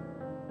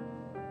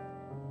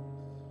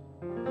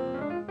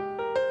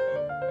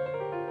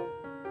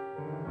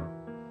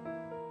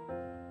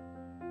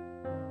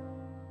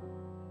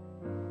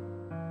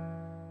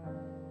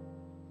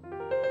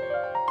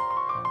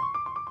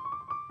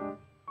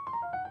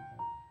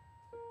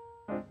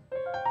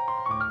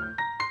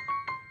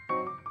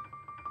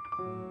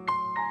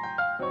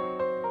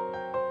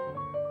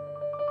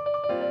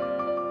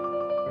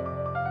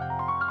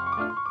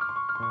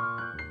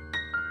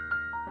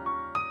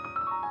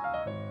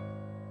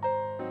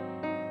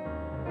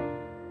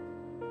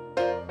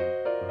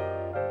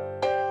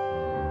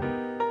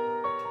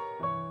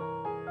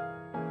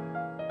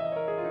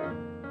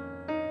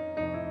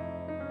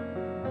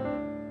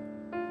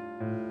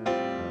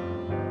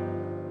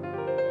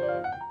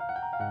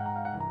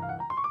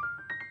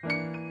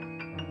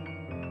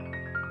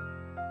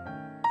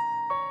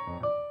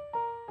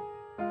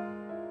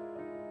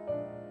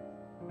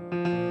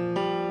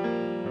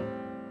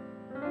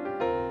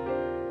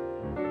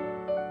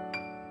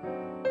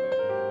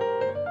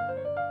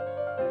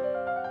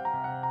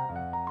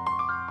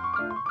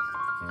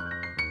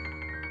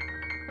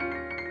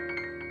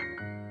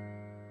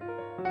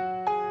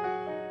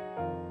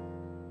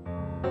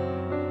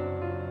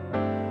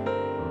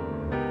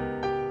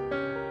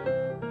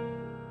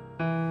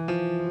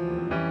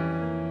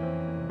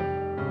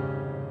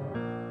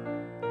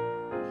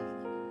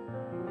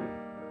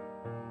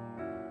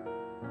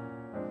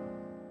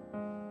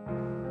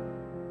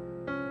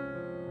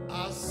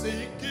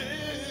 seeking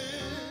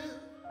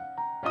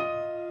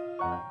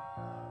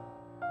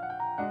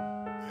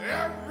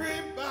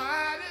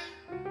everybody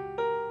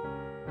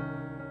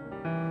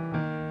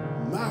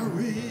my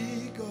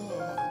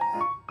regard.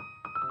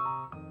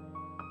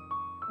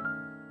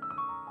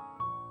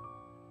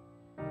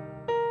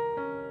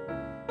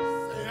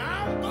 Say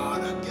I'm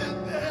gonna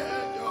get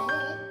there,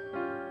 y'all.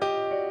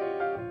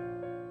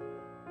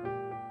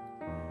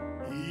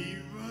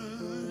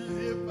 Even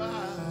if I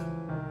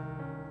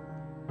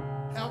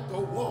have to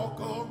walk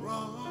or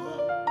run.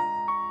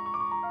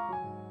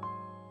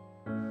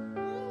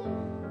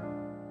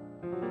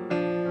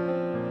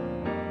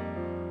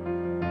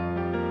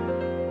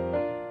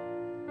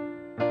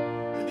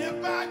 And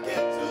if I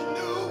get to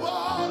New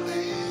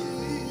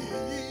Orleans,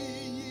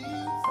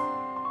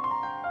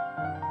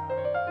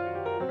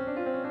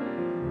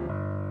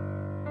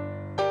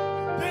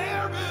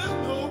 there is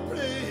no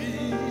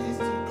place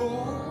to go.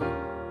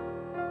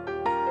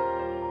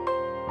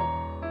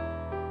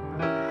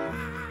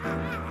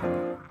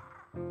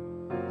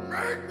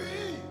 Make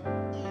me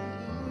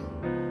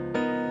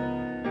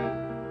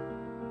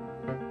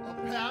a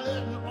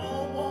pallet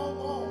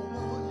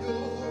on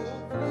your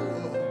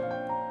floor.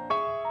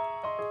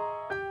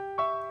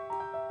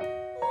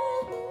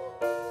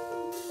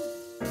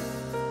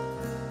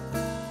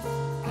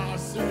 I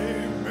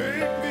say,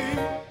 make me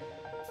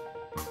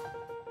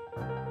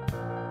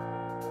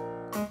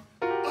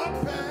a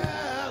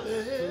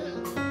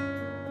pallet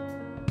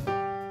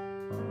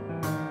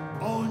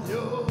on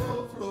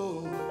your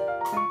floor.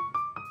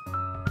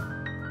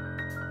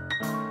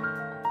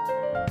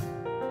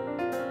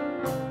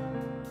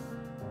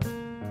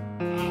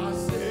 I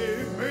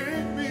say,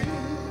 make me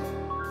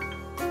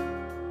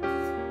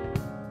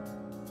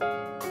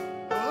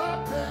a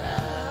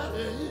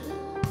pallet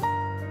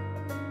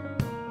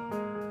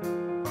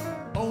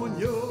on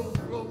your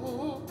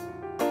floor.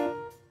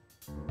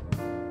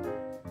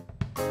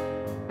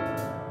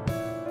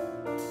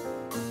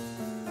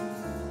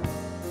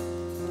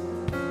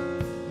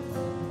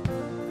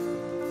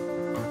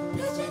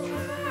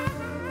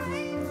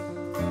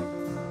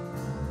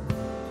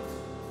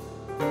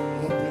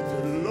 Up into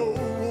the low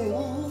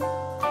room.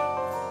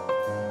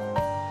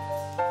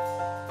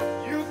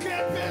 You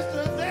can't pitch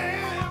the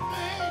damn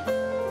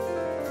thing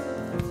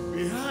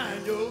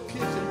behind your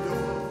kitchen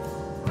door.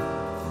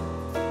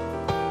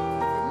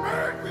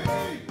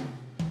 Mercury,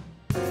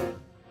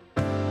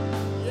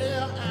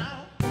 yeah,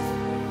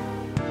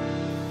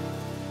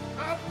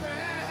 I'm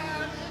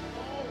panic.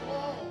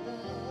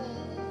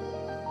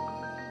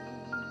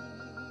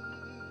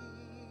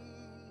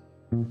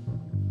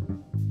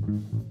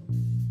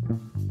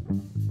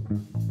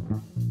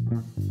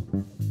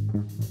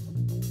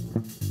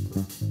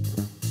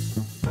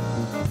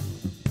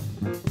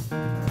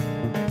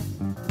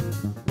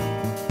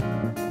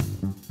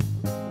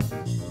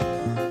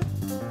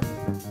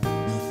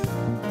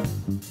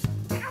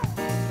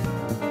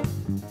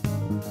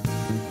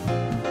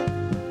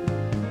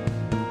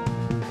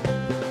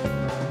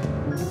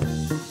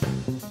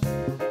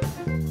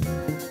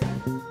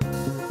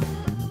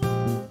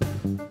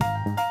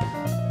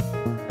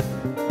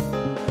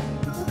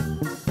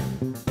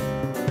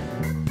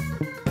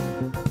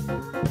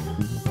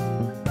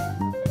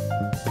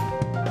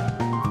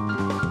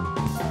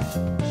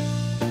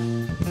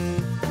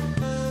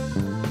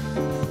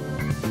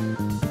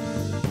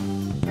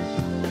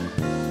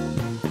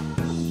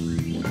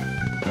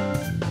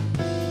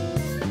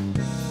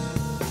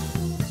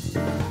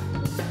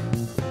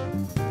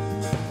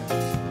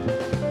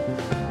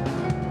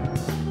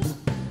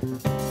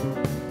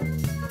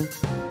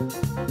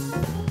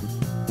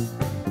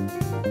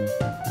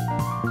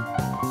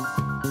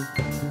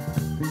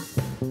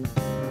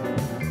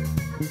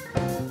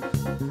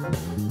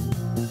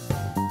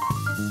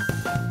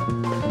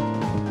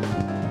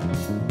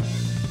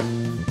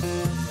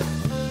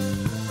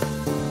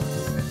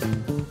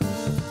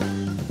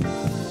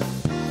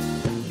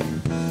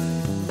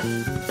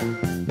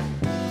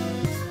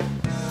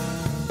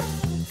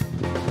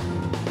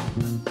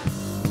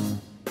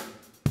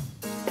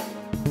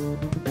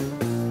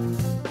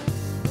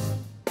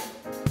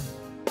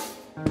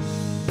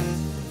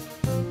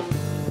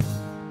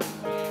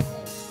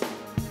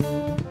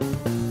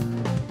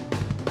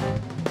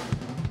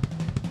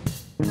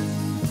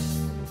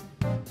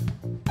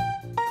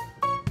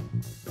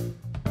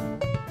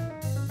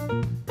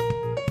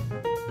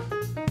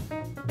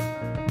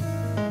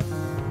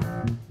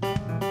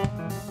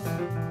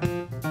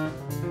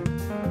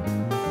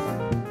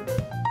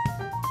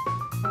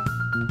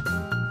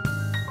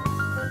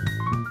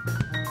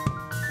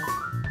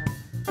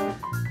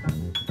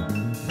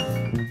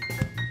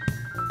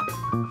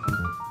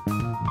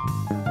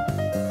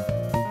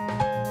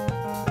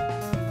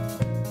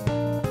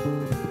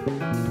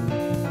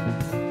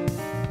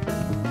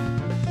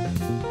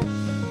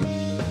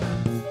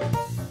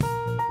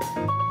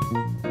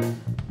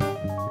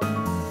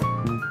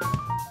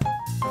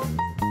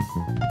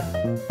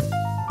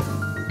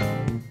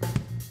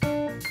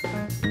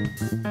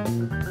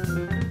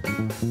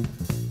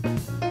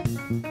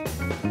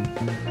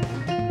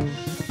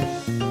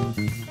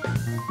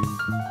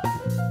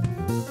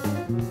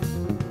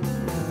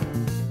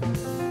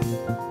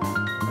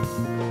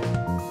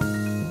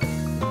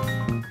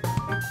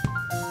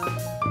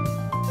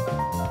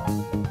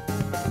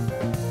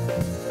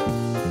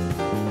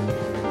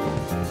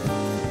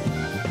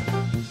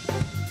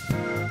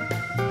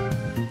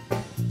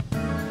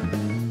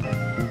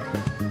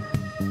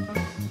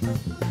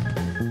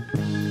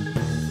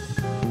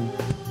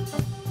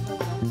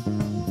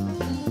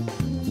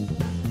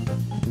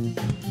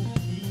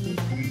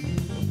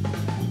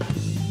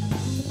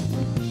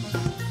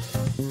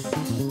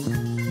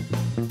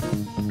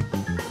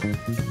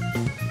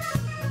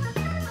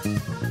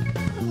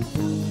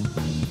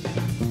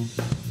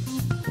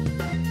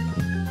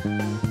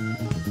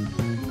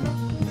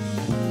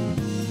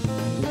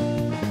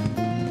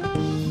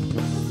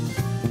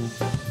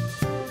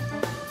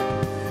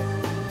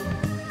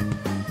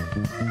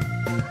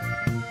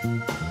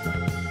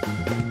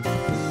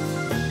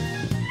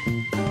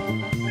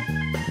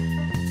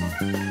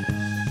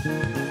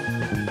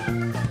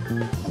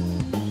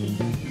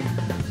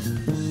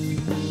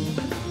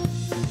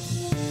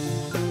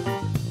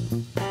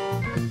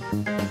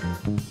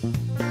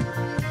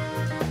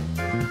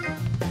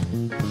 I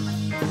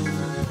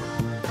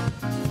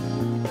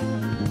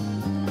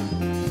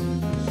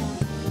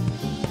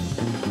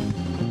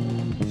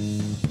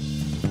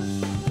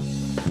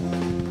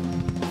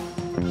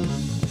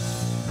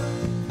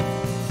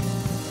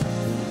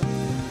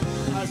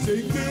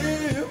say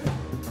give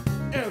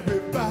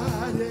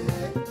everybody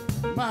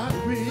my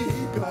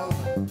regard.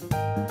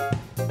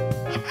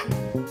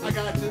 I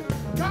got you.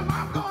 Come on,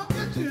 I'm gonna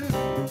get you.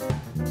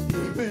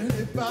 Even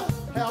if I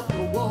have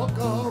to walk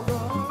or run.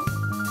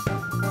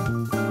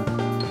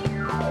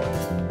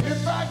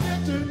 If I get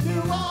to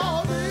New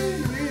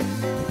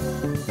Orleans,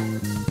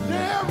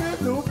 there is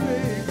no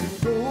place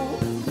to go.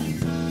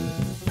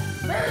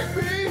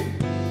 Maybe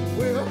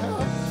we'll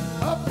have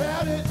a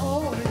party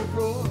on the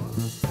road.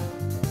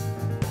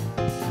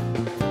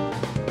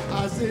 I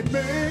say,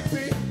 make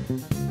me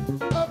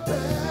a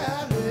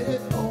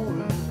ballad on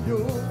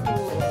your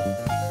floor.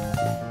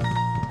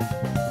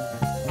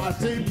 I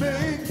say,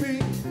 make me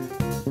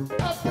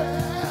a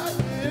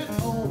ballad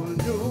on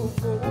your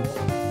floor.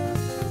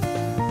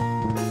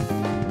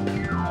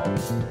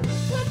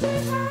 Put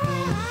it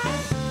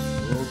high,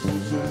 or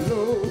put it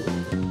low.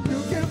 You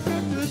can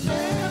put the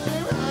jam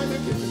behind the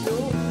kitchen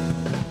door.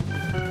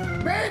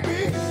 Maybe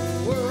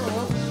we'll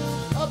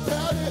a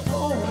ballad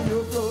on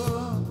your floor.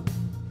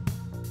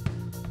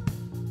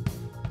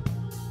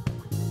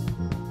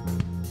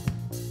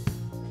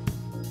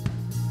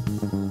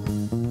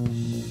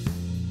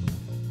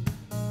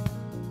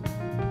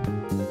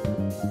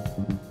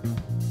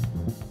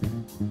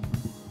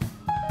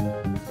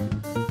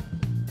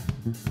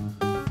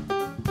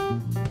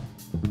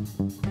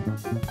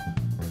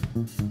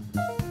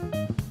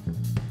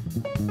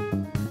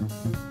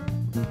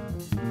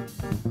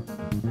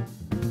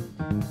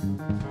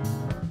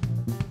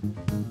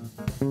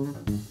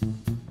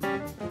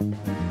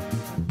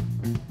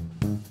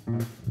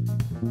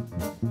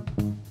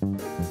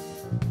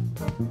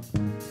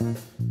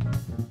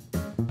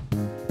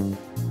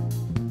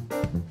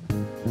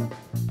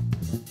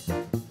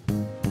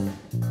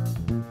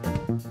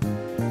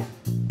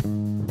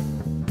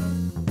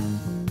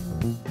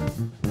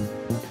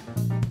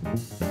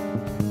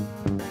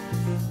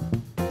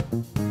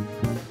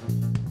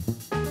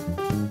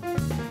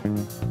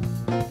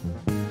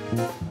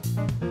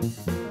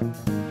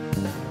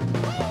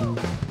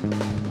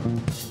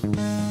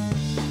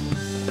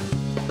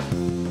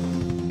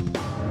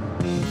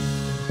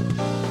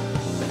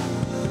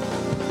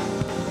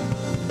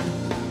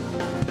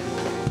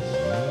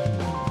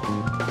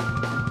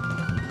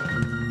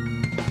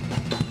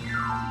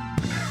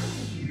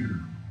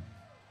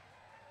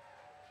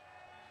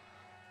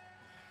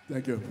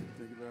 Thank you.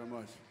 Thank you very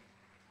much.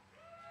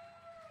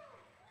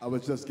 I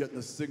was just getting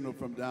a signal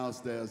from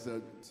downstairs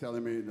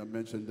telling me, I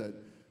mentioned that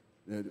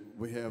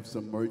we have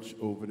some merch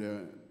over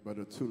there, but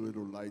there are two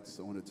little lights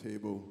on the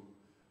table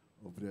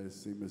over there.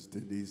 See Miss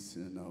Denise,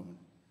 and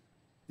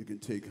you can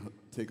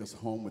take us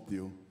home with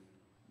you.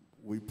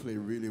 We play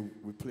really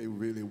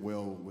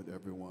well with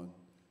everyone.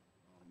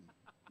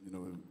 You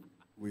know,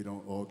 we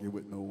don't argue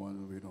with no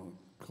one. We don't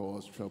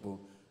cause trouble.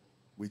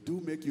 We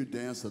do make you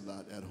dance a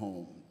lot at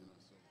home.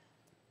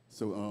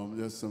 So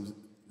there's some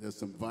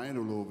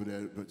vinyl over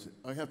there, but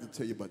I have to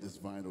tell you about this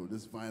vinyl.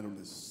 This vinyl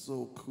is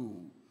so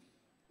cool.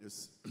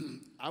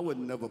 I would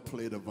never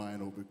play the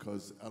vinyl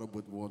because I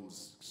would want to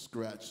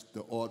scratch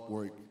the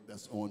artwork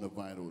that's on the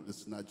vinyl.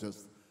 It's not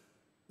just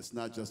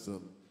not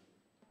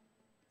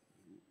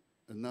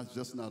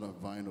a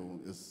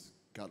vinyl. It's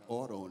got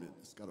art on it.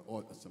 It's got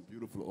some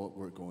beautiful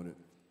artwork on it.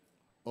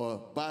 Or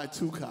buy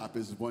two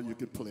copies. One you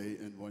can play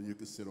and one you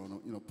can sit on.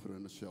 Put it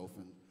on the shelf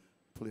and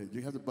play.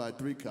 You have to buy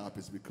 3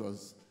 copies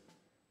because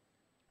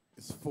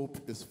it's four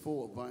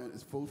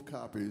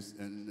copies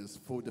and there's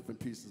 4 different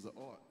pieces of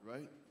art,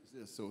 right?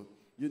 Yeah, so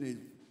you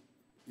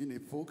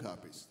need 4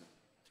 copies.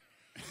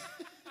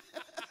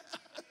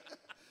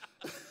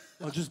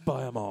 I'll just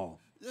buy them all.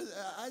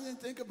 I didn't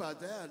think about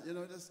that.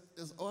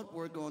 There's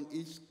artwork on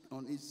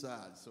each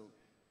side. So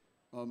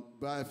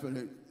buy for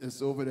it.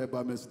 It's over there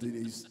by Miss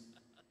Denise.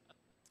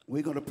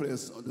 We're gonna play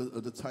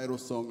the title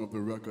song of the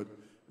record.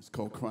 It's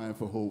called "Crying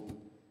for Hope."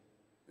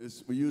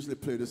 We usually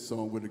play this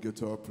song with a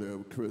guitar player,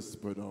 with Chris,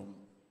 but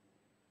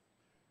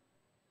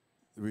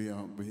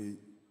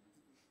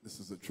this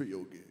is a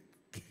trio gig.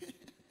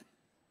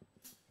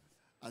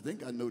 I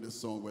think I know this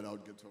song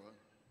without guitar.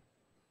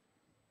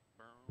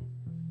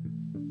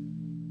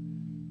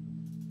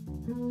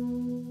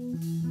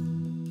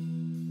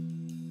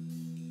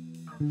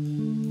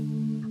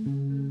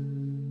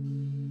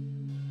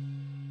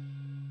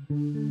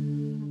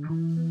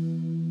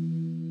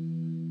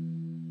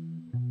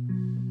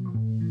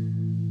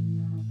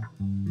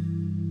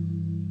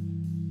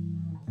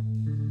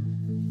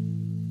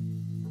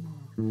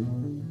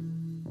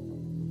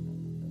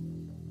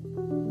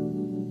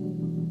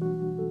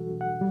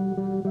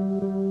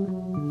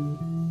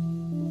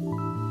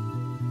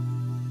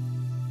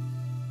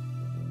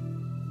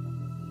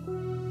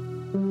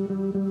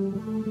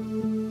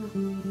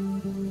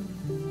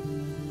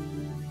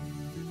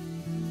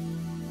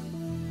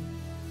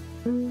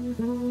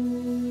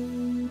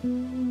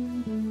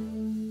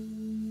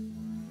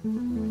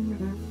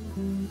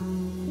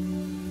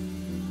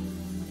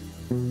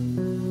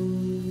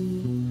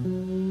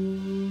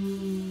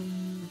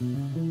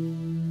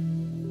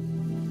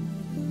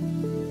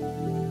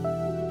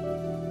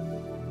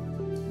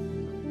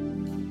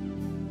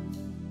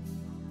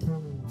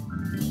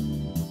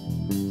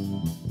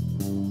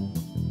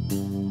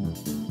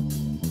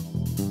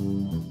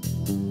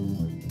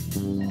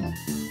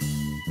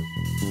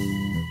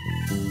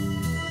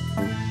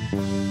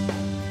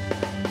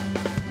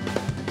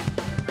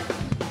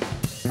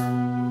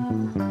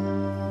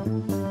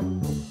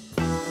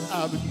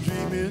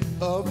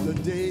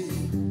 day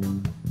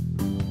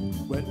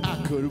when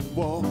I could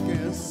walk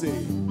and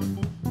say,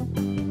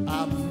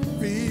 I'm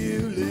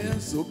feeling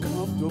so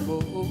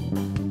comfortable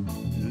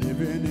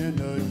living in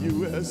the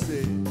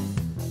USA.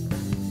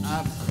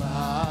 I'm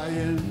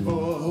crying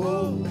for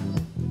hope.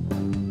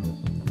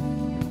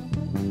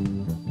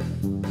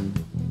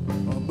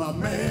 Oh, my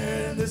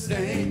man, this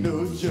ain't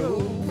no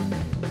joke.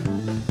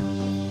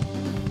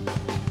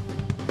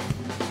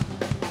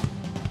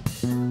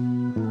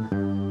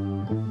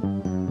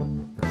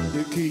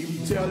 They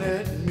keep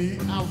telling me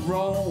I'm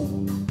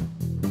wrong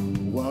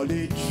while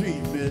they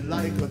treat me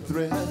like a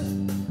threat.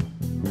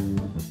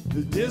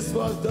 This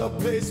was the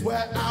place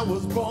where I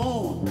was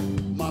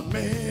born. My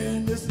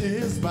man, this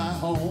is my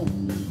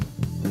home.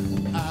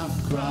 I'm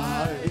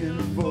crying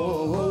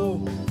for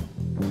hope.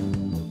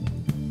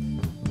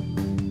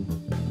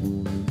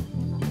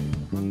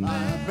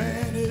 My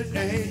man, it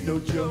ain't no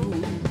joke.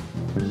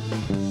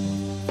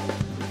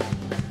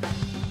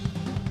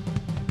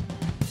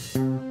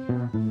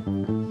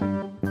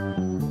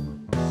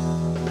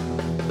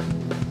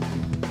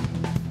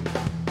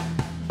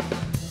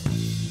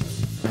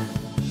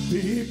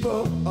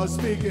 People are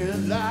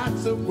speaking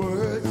lots of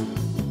words,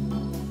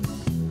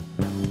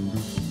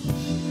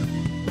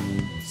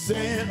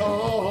 saying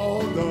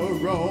all the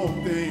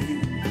wrong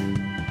things.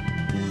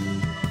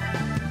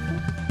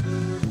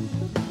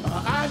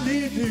 I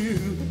need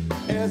you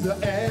as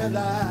an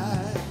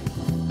ally,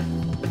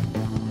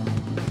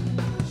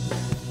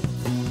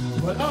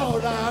 but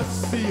all I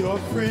see are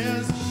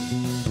friends.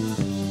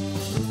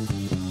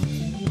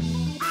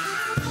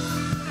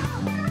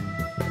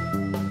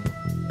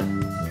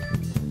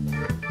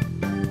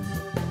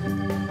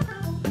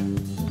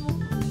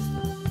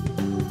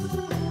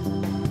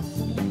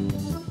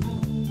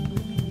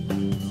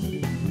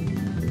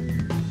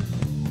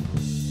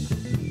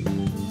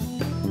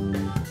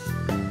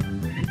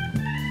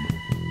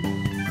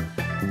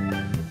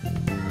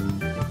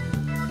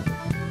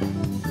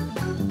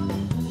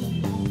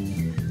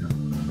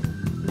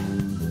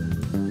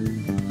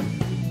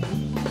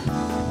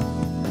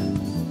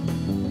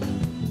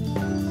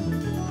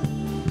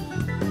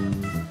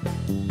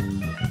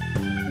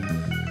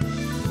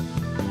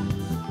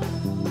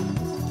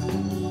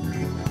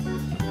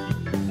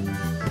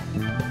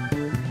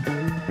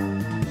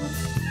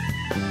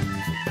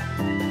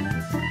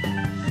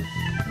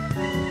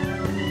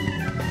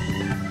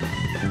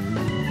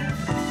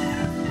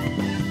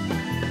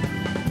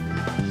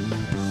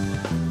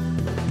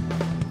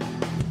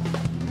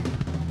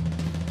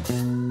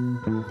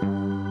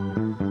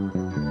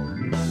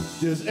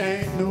 This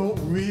ain't no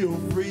real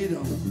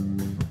freedom,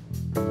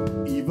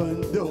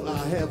 even though I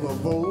have a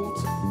vote.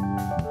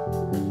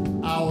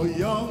 Our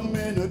young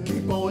men will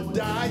keep on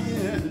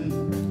dying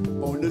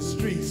on the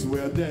streets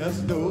where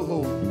there's no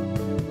hope.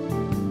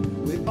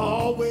 We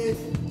always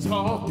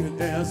talk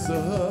and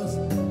answers,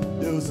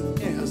 those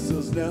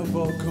answers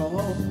never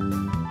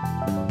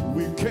come.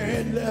 We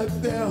can't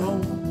let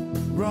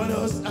them run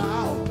us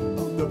out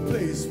of the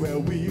place where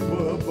we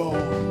were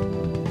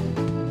born.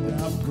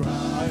 I'm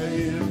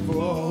crying for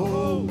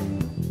hope,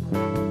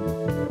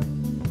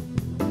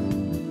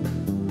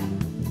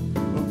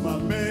 but my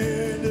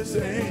man, this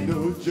ain't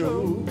no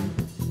joke.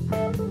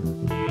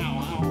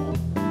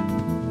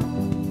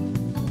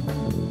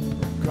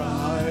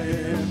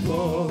 Crying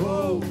for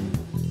hope.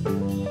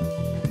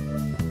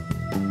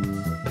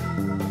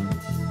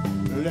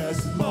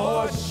 Let's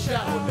more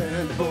shout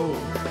and vote.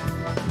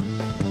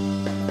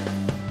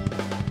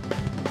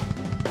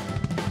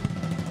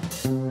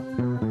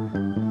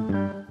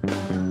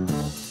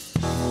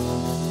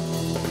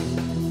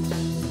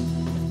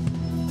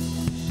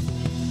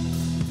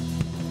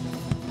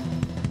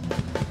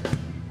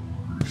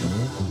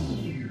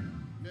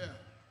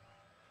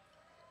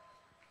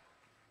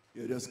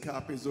 There's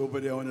copies over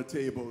there on the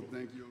table.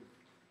 Thank you.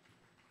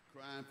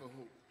 Crying for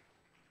hope.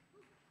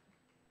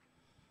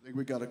 I think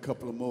we got a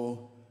couple of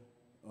more.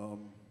 I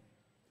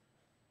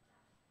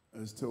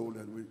was told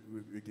that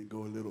we can go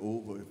a little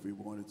over if we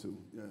wanted to.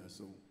 Yeah,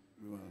 so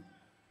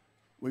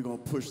we're gonna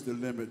push the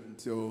limit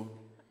until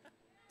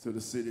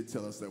the city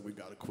tell us that we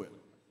gotta quit.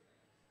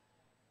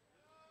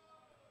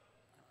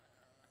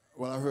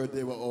 Well, I heard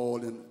they were all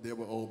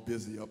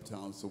busy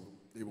uptown, so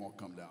they won't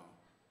come down.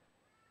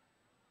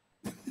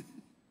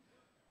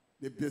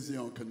 They're busy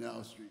on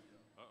Canal Street.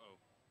 Uh-oh.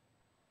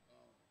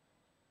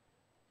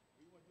 What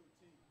do you want to do with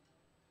tea?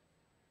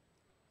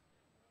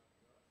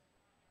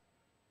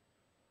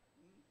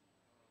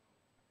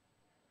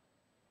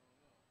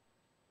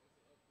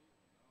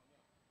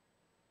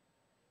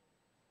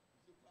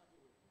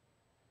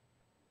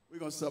 We're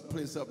going to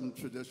play something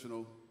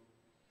traditional.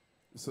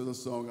 This is a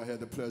song I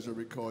had the pleasure of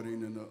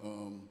recording in the,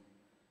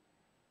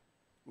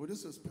 well,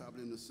 this is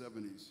probably in the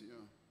 70s,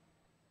 yeah,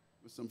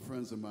 with some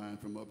friends of mine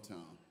from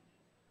uptown.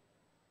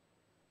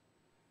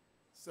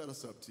 Set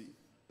us up, T.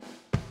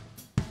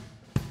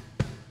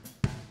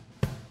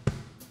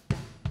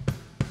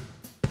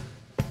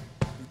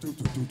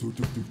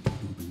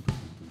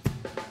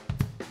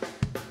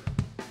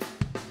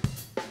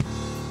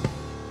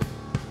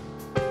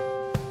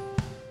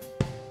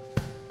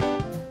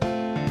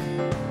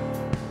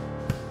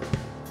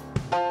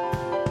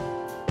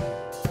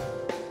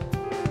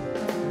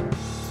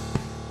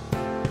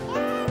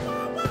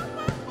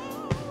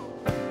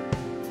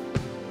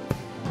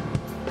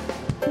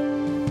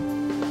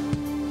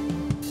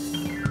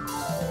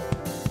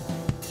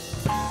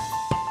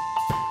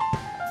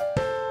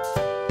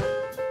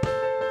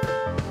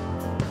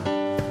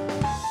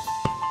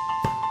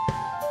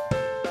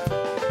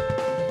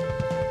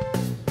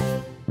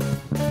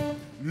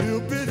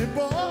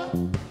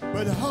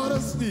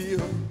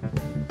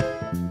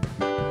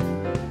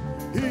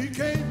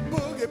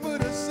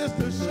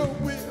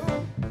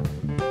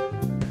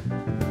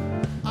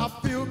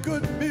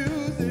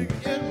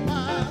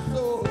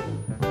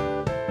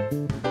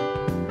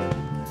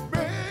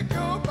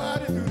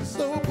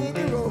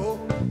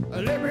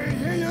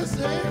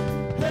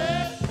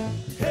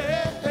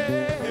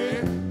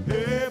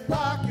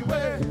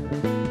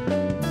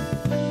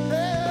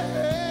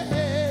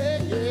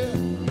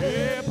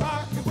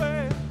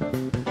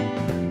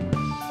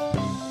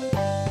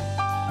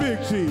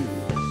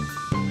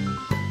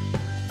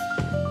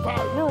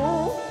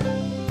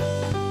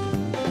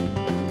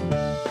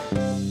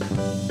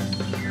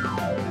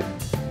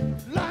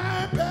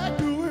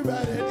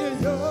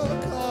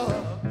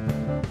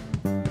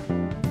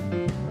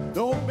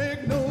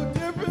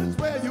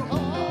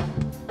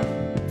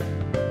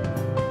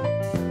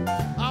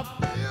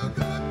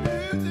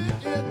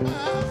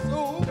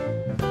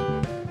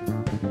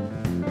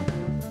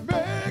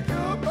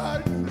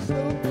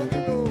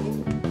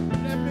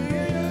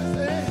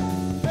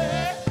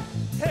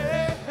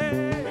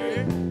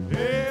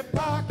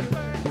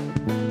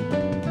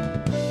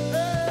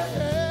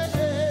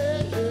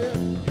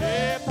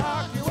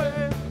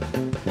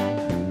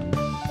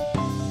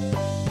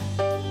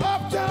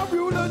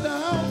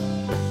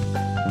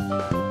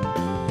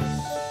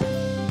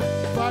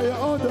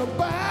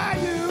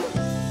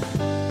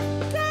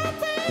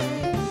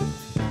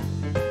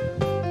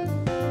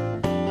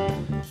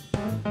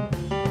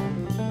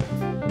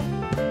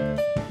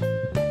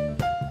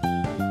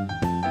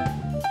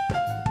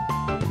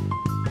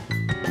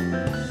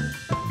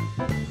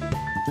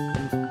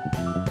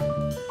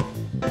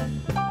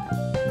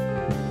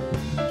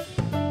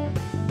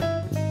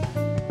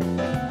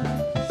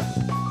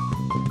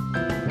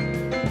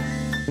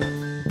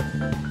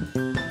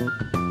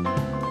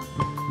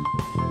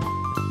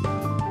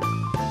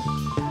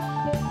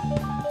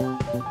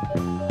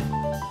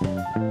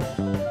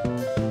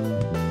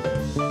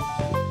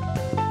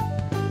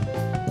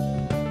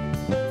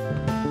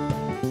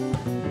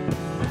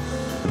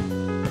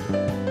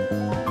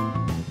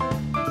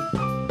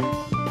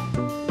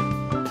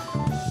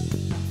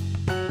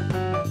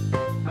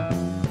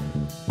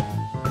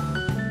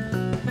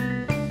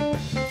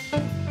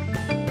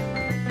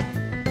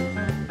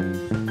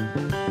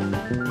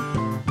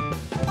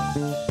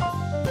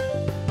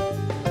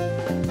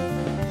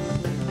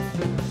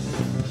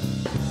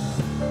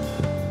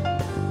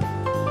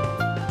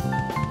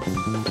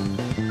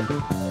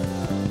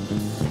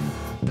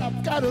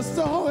 got a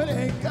song, it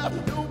ain't got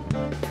no.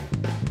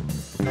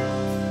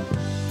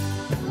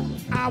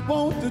 I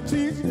want to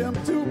teach them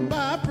to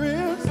my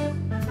friends.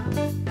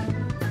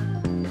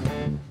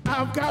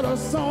 I've got a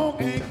song,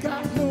 ain't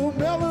got no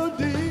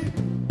melody.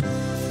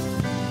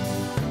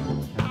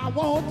 I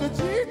want to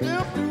teach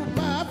them to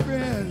my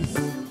friends.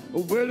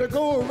 Where to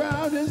go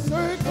around in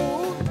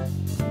circles.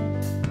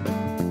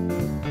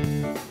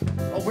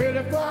 Where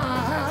to fly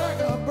high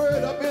like a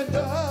bird up in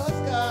the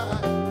sky.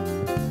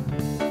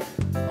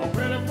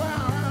 Where to fly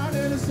around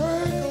in a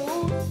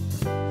circle.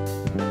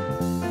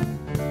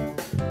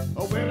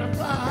 Where to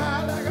fly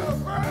high like a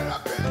bird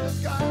up in the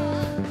sky.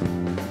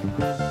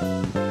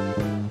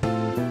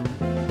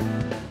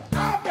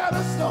 I've got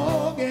a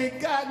song, ain't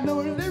got no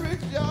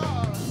lyrics,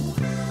 y'all.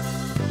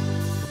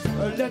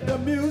 Let the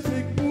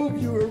music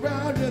move you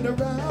around and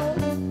around.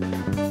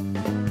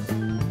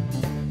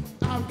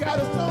 I've got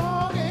a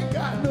song, ain't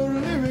got no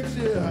lyrics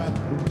here.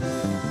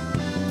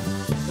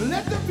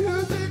 Let the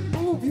music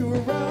move you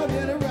around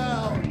and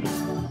around.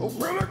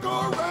 Will it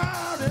go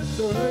around in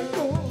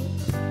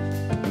circles?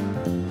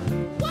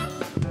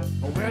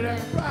 Will it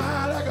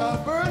fly like a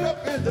bird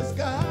up in the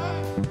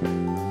sky?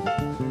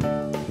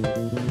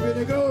 Will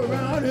it go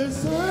around in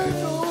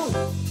circles?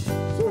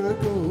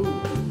 Circles.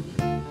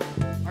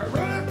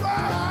 Will it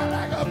fly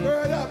like a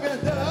bird up in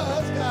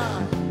the sky?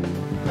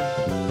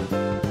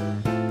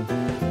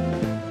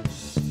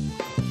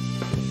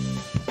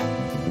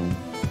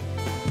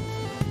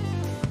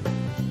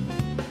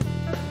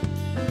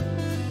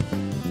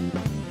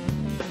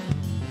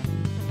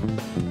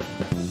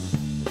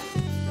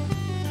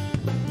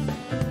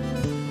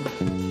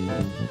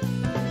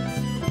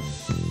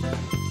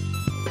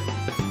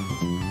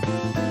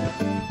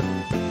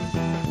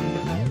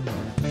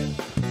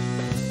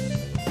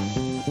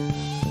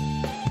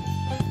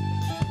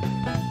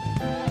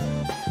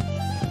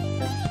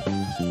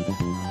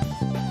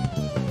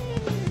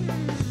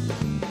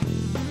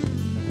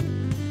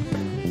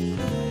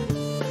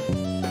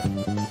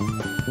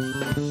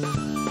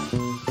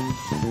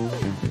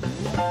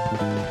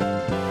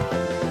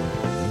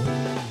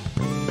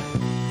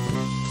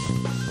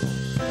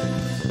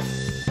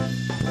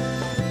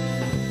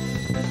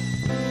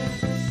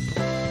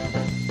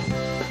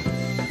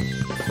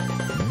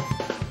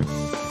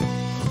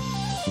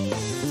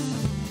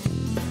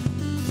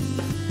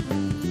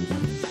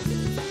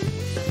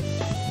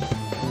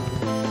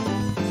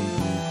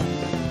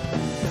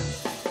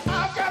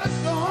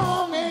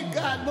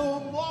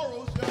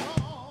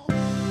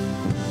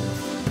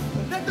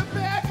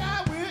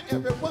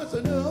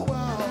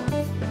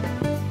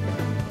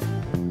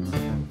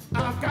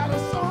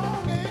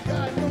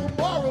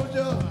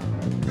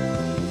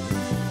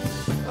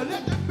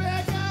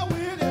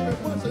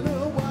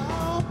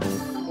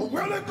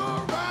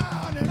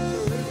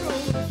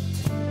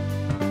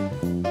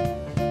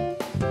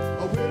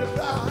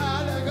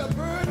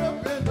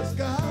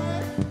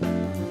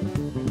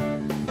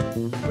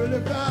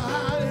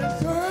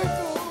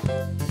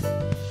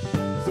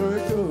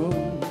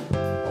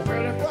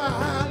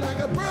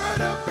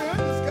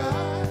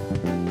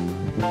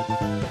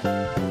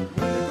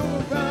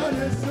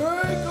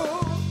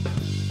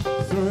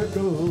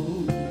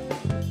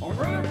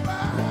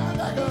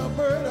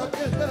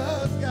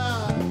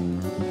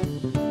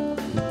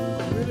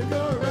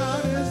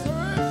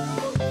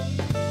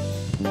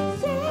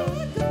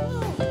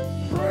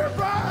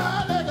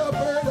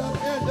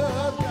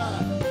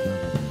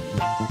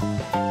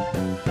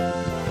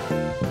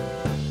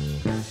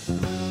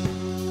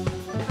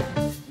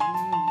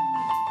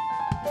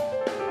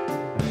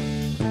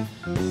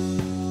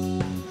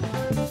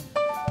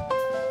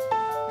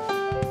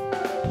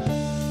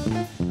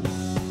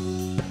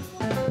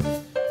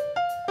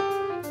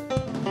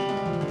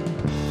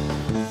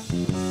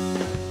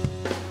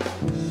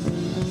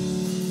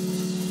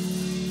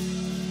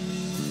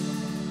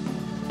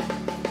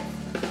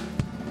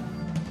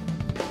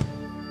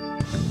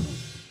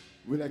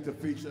 We'd like to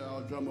feature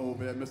our drummer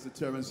over there, Mr.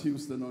 Terrence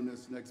Houston, on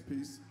this next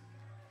piece.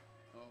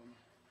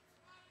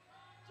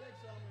 Take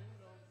some,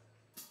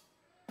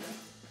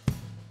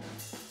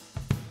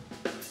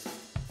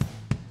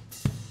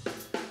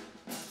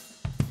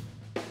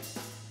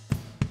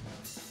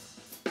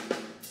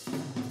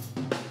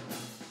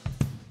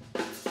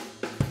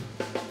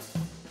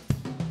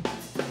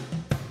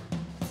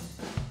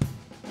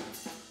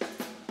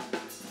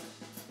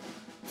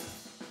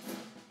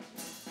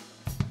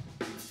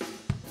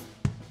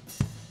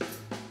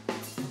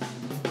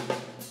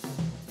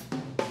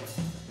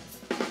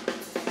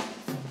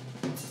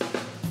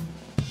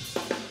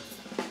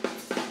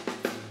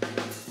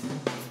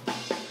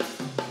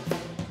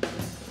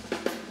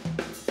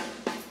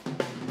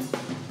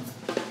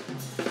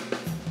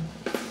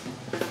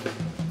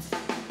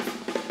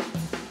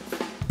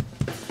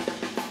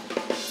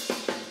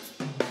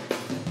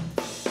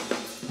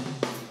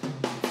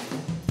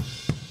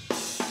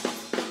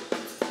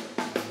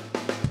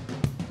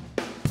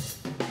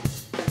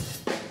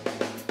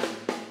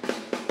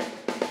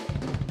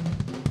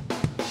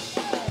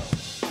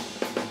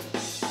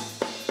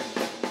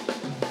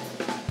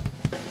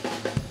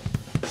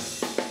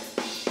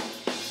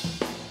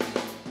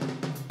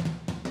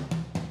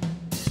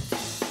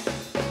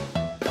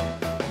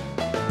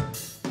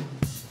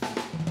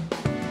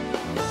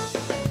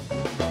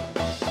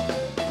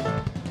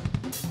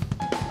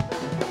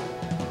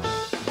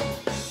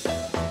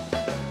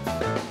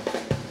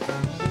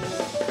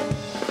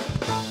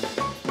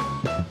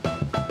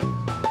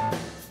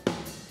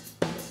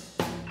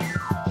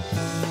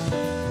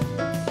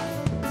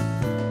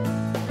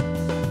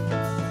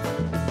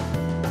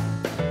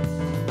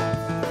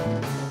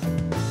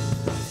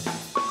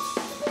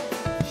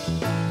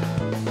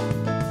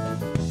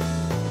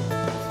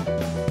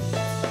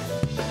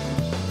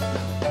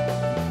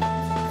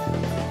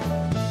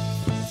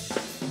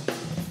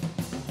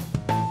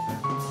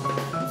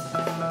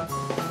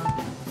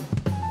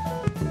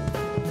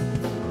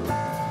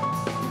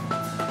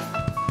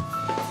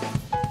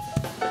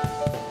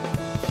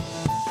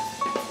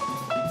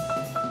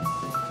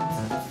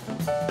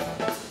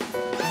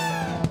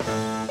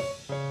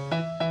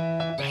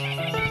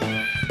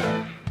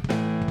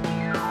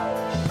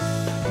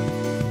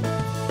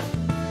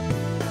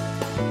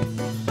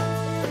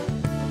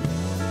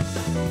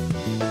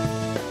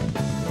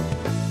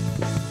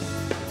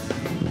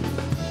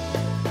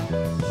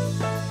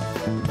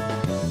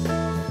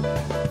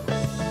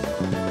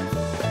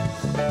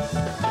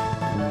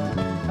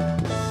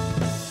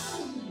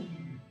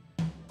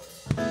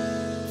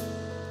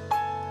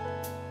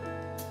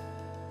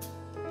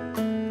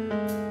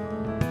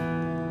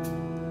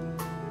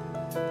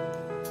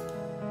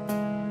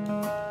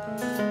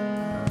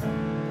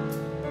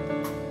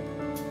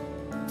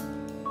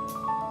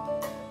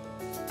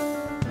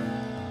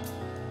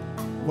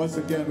 Once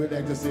again, we'd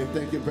like to say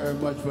thank you very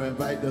much for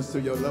inviting us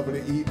to your lovely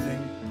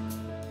evening.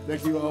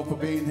 Thank you all for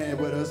being here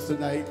with us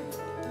tonight.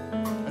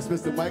 That's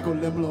Mr. Michael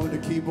Limlow on the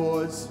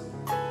keyboards,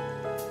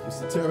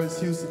 Mr.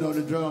 Terrence Houston on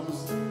the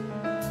drums.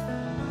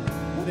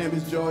 My name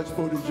is Geroge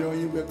Porter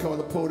Jr. We're called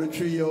the Porter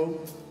Trio.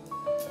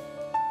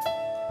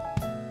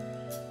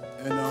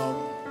 And I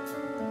know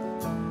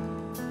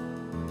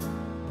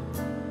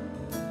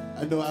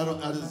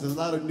there's a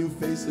lot of new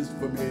faces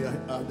for me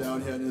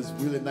down here, and it's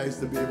really nice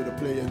to be able to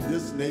play in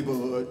this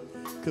neighborhood,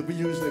 because we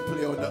usually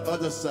play on the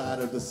other side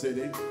of the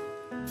city,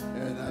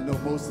 and I know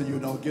most of you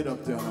don't get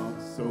up there now.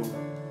 So,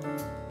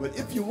 but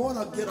if you want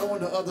to get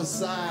on the other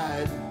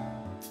side,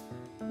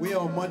 we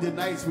on Monday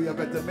nights, we up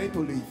at the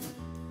Maple Leaf.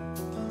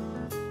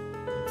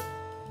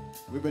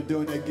 We've been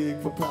doing that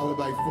gig for probably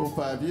like 4 or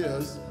 5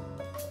 years.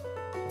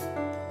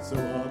 So,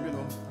 you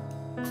know,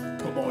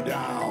 come on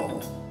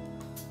down.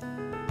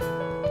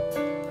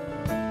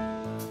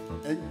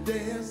 And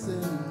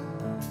dancing.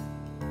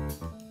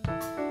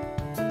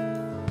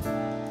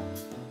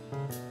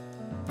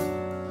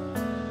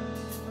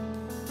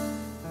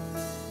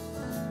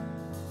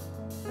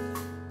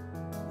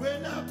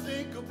 When I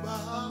think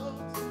about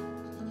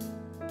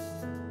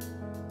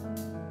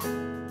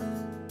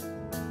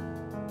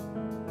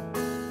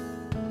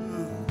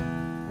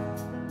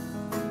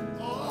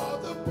all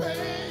the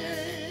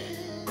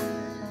pain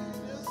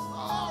and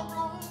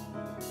sorrow,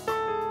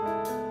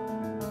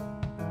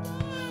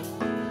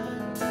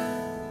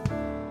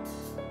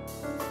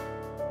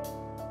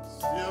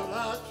 still I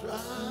try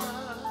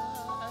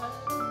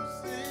to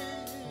sing.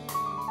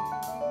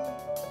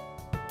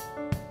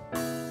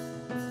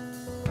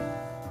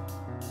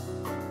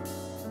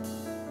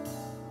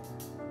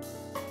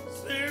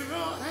 Sing a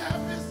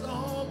happy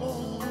song.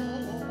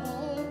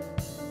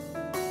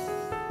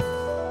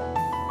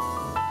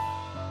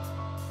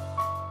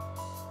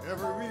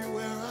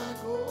 Everywhere I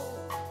go.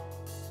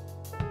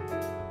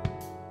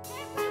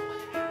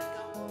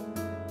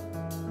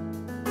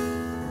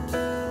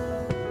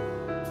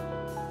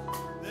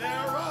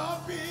 There are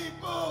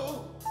people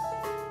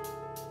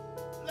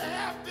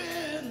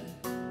laughing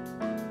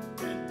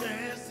and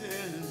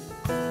dancing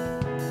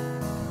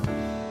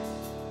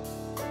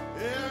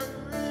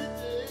every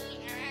day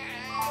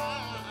I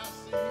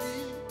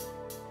see.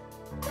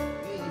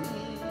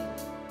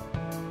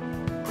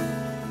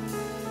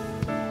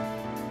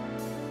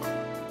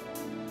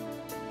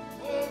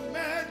 Oh,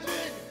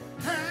 magic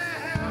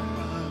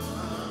happens.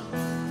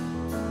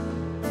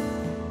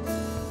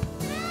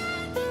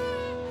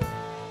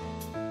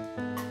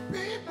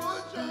 People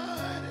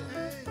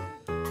joining.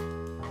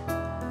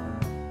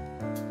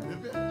 If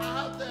you're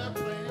out there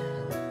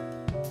playing,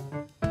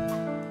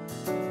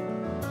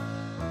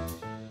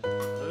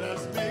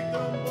 let's make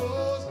the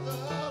most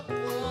of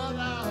what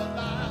our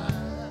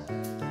life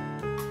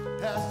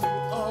has to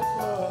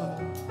offer.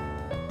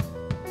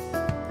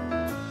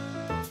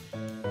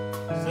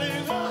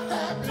 Sing a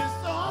happy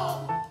song.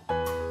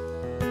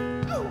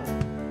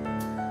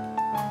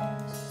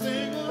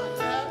 Sing a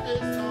happy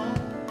song.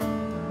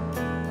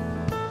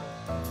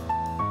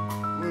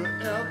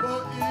 Wherever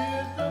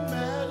is the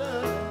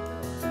matter,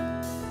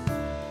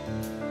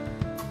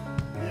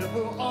 it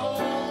will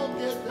all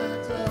get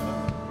better.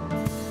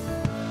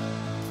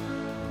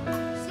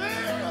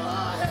 Sing a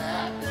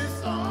happy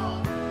song.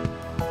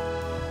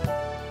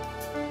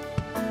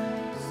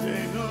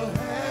 Sing a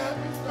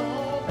happy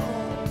song.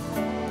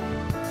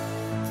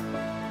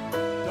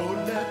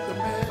 Don't let the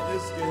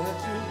madness get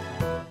you.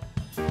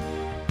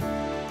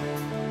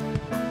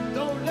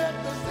 Don't let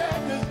the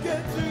sadness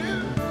get to you.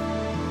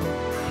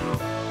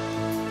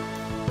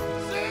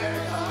 Sing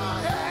a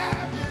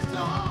happy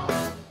song.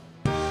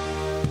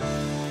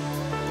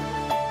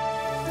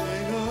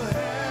 Sing a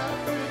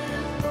happy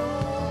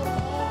song.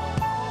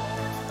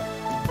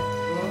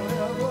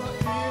 Whatever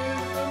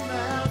is the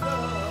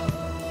matter,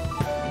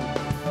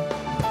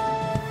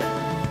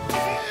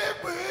 it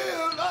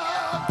will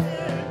all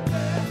get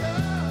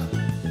better.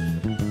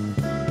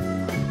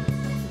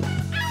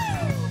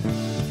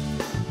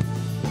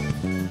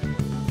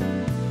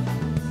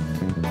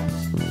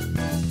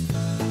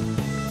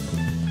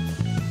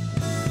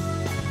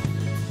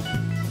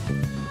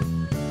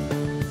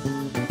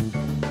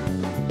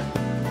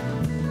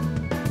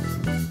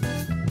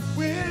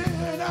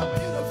 When I'm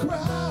in a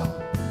crowd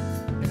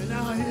and I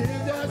hear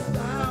that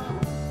sound,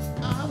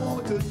 I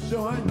want to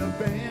join the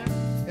band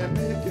and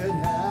make it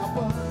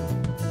happen.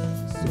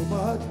 So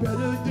much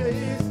better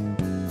days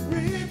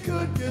we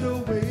could get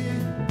away.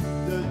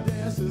 The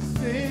dancers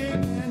sing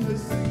and the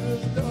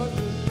singers start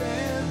to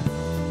dance.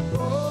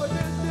 Oh,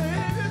 this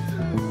day is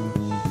through.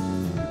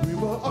 We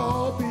will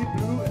all be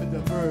blue, and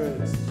the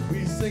birds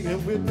we sing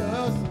it with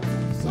us.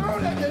 So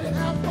let it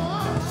have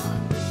fun.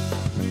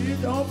 Please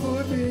don't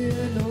put me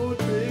in no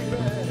big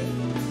bag.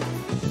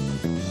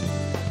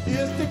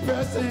 It's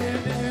depressing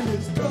and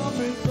it's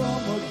coming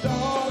from a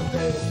dark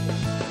day.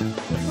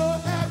 Sing a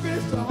happy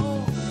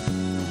song.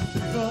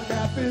 Sing a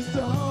happy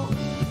song.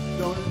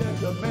 Don't let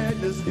the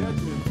madness get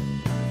you.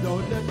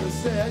 Don't let the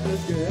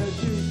sadness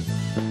get you.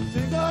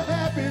 Sing a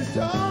happy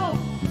song.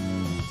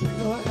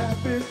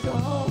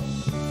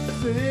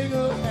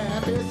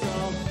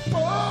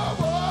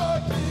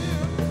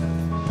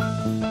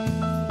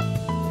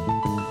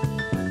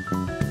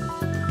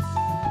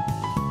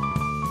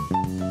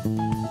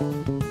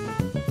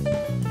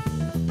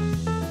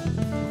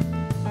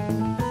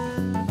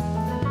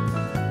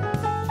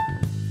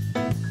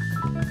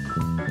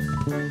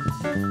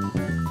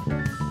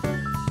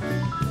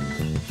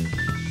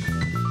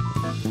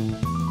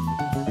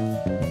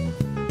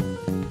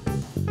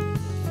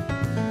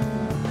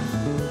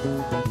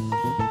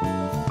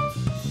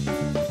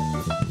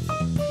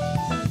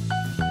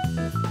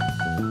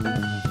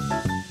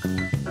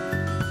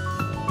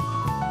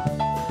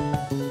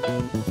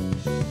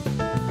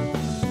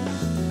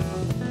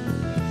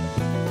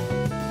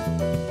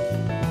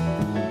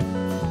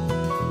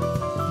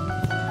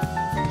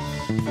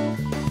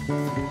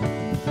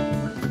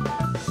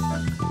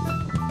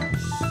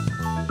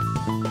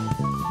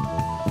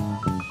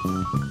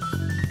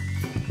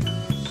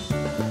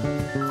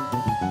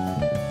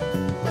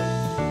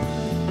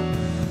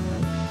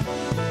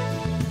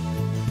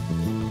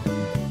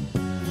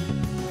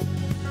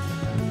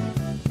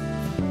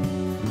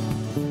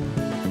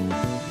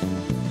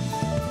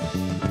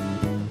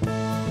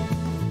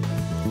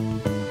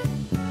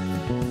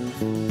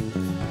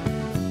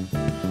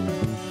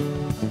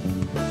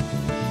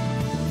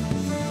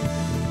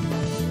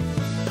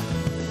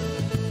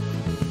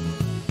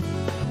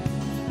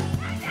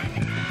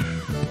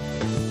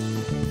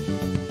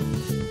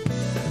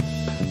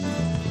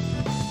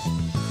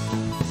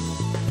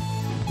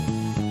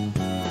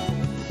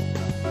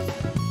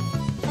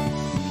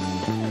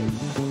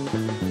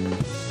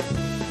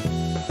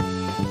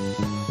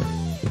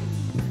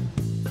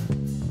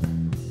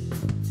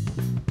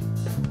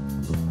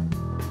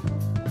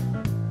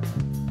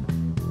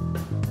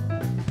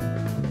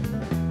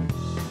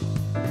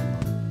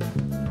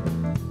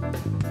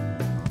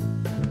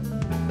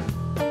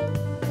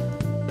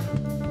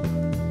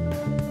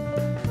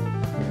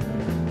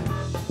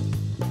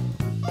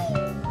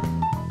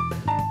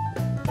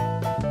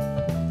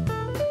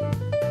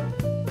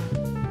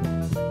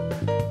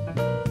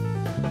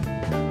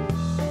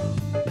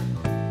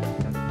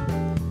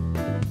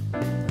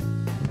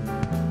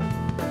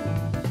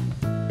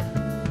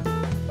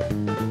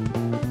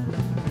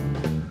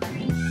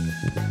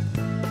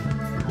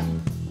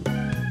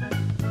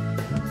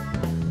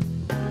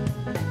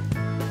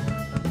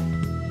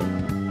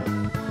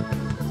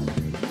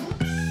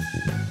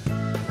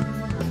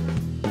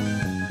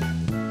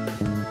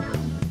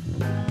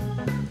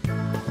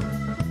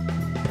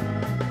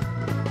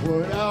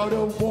 Without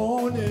a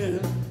warning,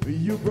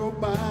 you broke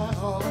my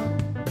heart.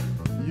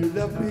 You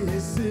left me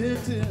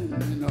sitting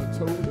in a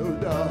total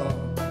dark.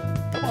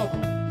 Come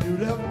on. You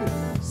left me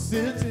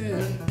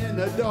sitting in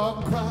the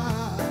dark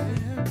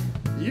crying.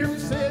 You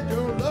said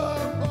your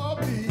love for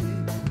me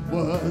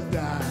was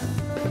dying.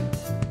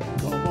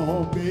 Come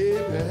on,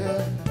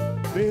 baby,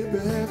 baby,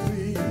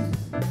 please.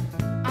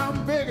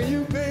 I'm begging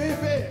you,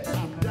 baby,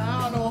 I'm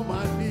down on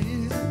my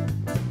knees.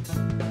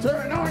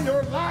 Turn on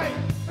your light,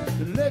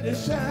 let it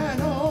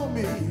shine on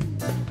me.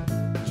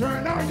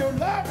 Turn on your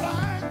love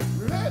light,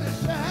 let it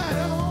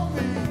shine on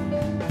me.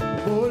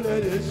 Oh,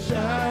 let it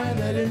shine,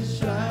 let it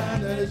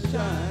shine, let it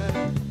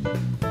shine.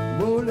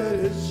 Oh, let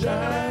it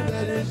shine,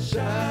 let it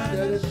shine,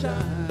 let it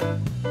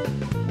shine.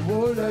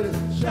 Oh, let it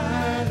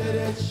shine, let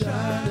it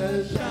shine, let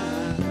it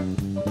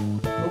shine.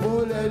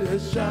 Oh, let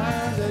it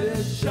shine, let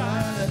it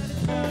shine.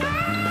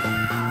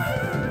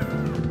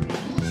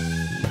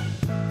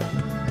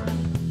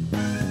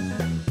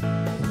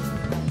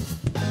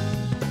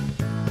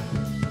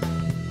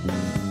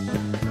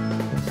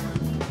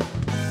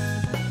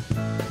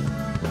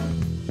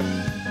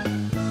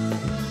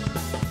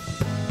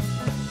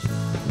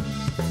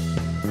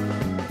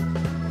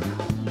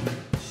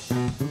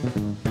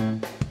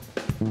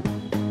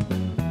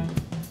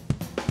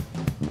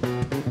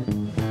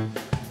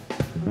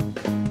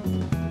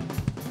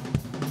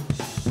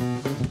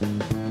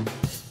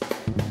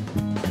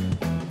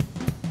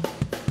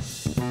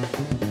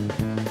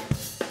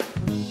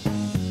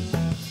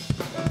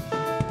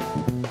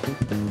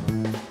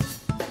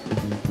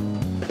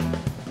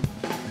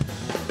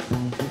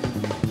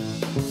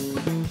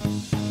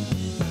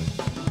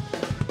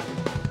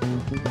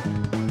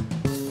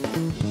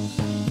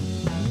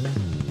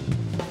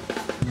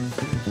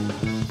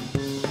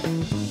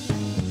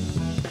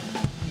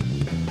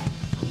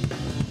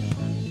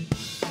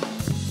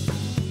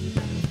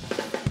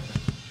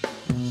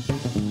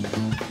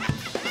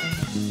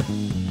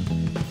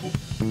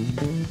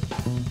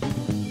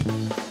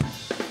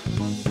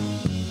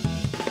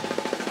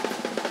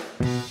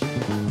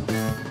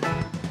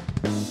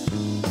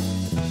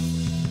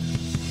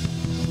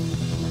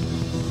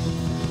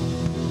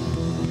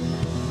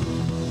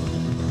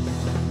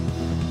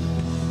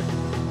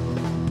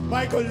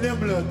 Michael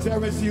Nimbler,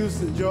 Terrence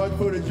Houston, George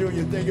Porter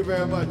Jr., thank you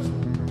very much.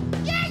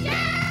 Yeah,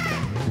 yeah!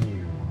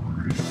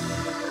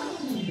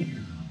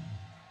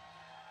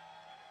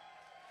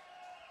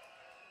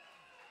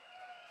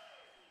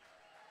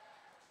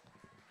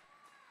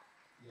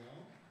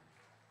 Y'all,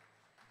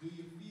 do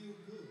you feel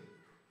good?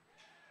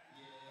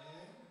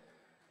 Yeah.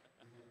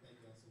 I want to thank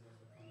y'all so much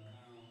for coming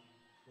down.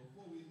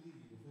 Before we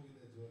leave, before we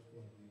let George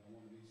Porter leave, I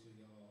want to make sure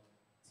y'all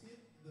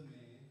tip the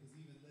man, because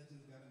even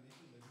legends got to make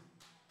a living.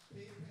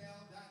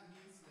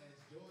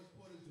 PayPal.me/George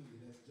Porter Jr.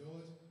 That's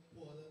George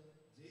Porter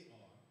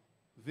Jr.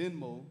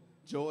 Venmo,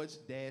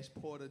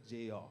 George-Porter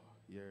Jr.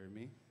 You heard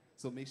me?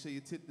 So make sure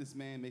you tip this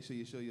man. Make sure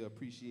you show your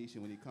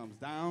appreciation when he comes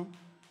down.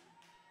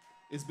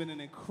 It's been an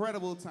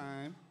incredible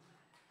time.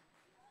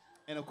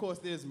 And of course,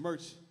 there's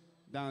merch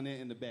down there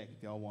in the back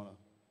if y'all want to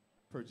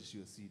purchase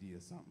you a CD or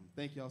something.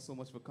 Thank y'all so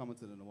much for coming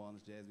to the New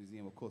Orleans Jazz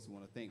Museum. Of course, we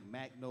want to thank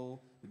MaCCNO,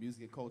 the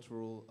Music and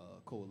Cultural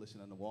Coalition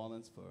of New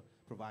Orleans, for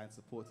providing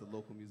support to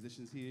local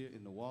musicians here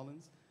in New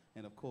Orleans.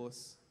 And of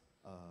course,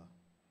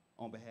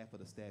 on behalf of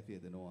the staff here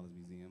at the New Orleans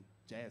Museum,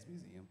 Jazz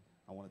Museum,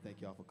 I want to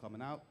thank y'all for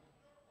coming out.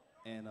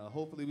 And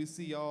hopefully we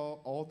see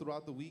y'all all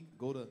throughout the week.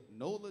 Go to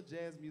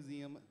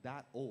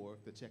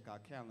nolajazzmuseum.org to check our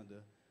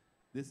calendar.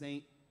 This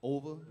ain't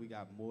over. We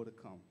got more to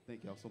come.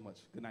 Thank y'all so much.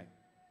 Good night.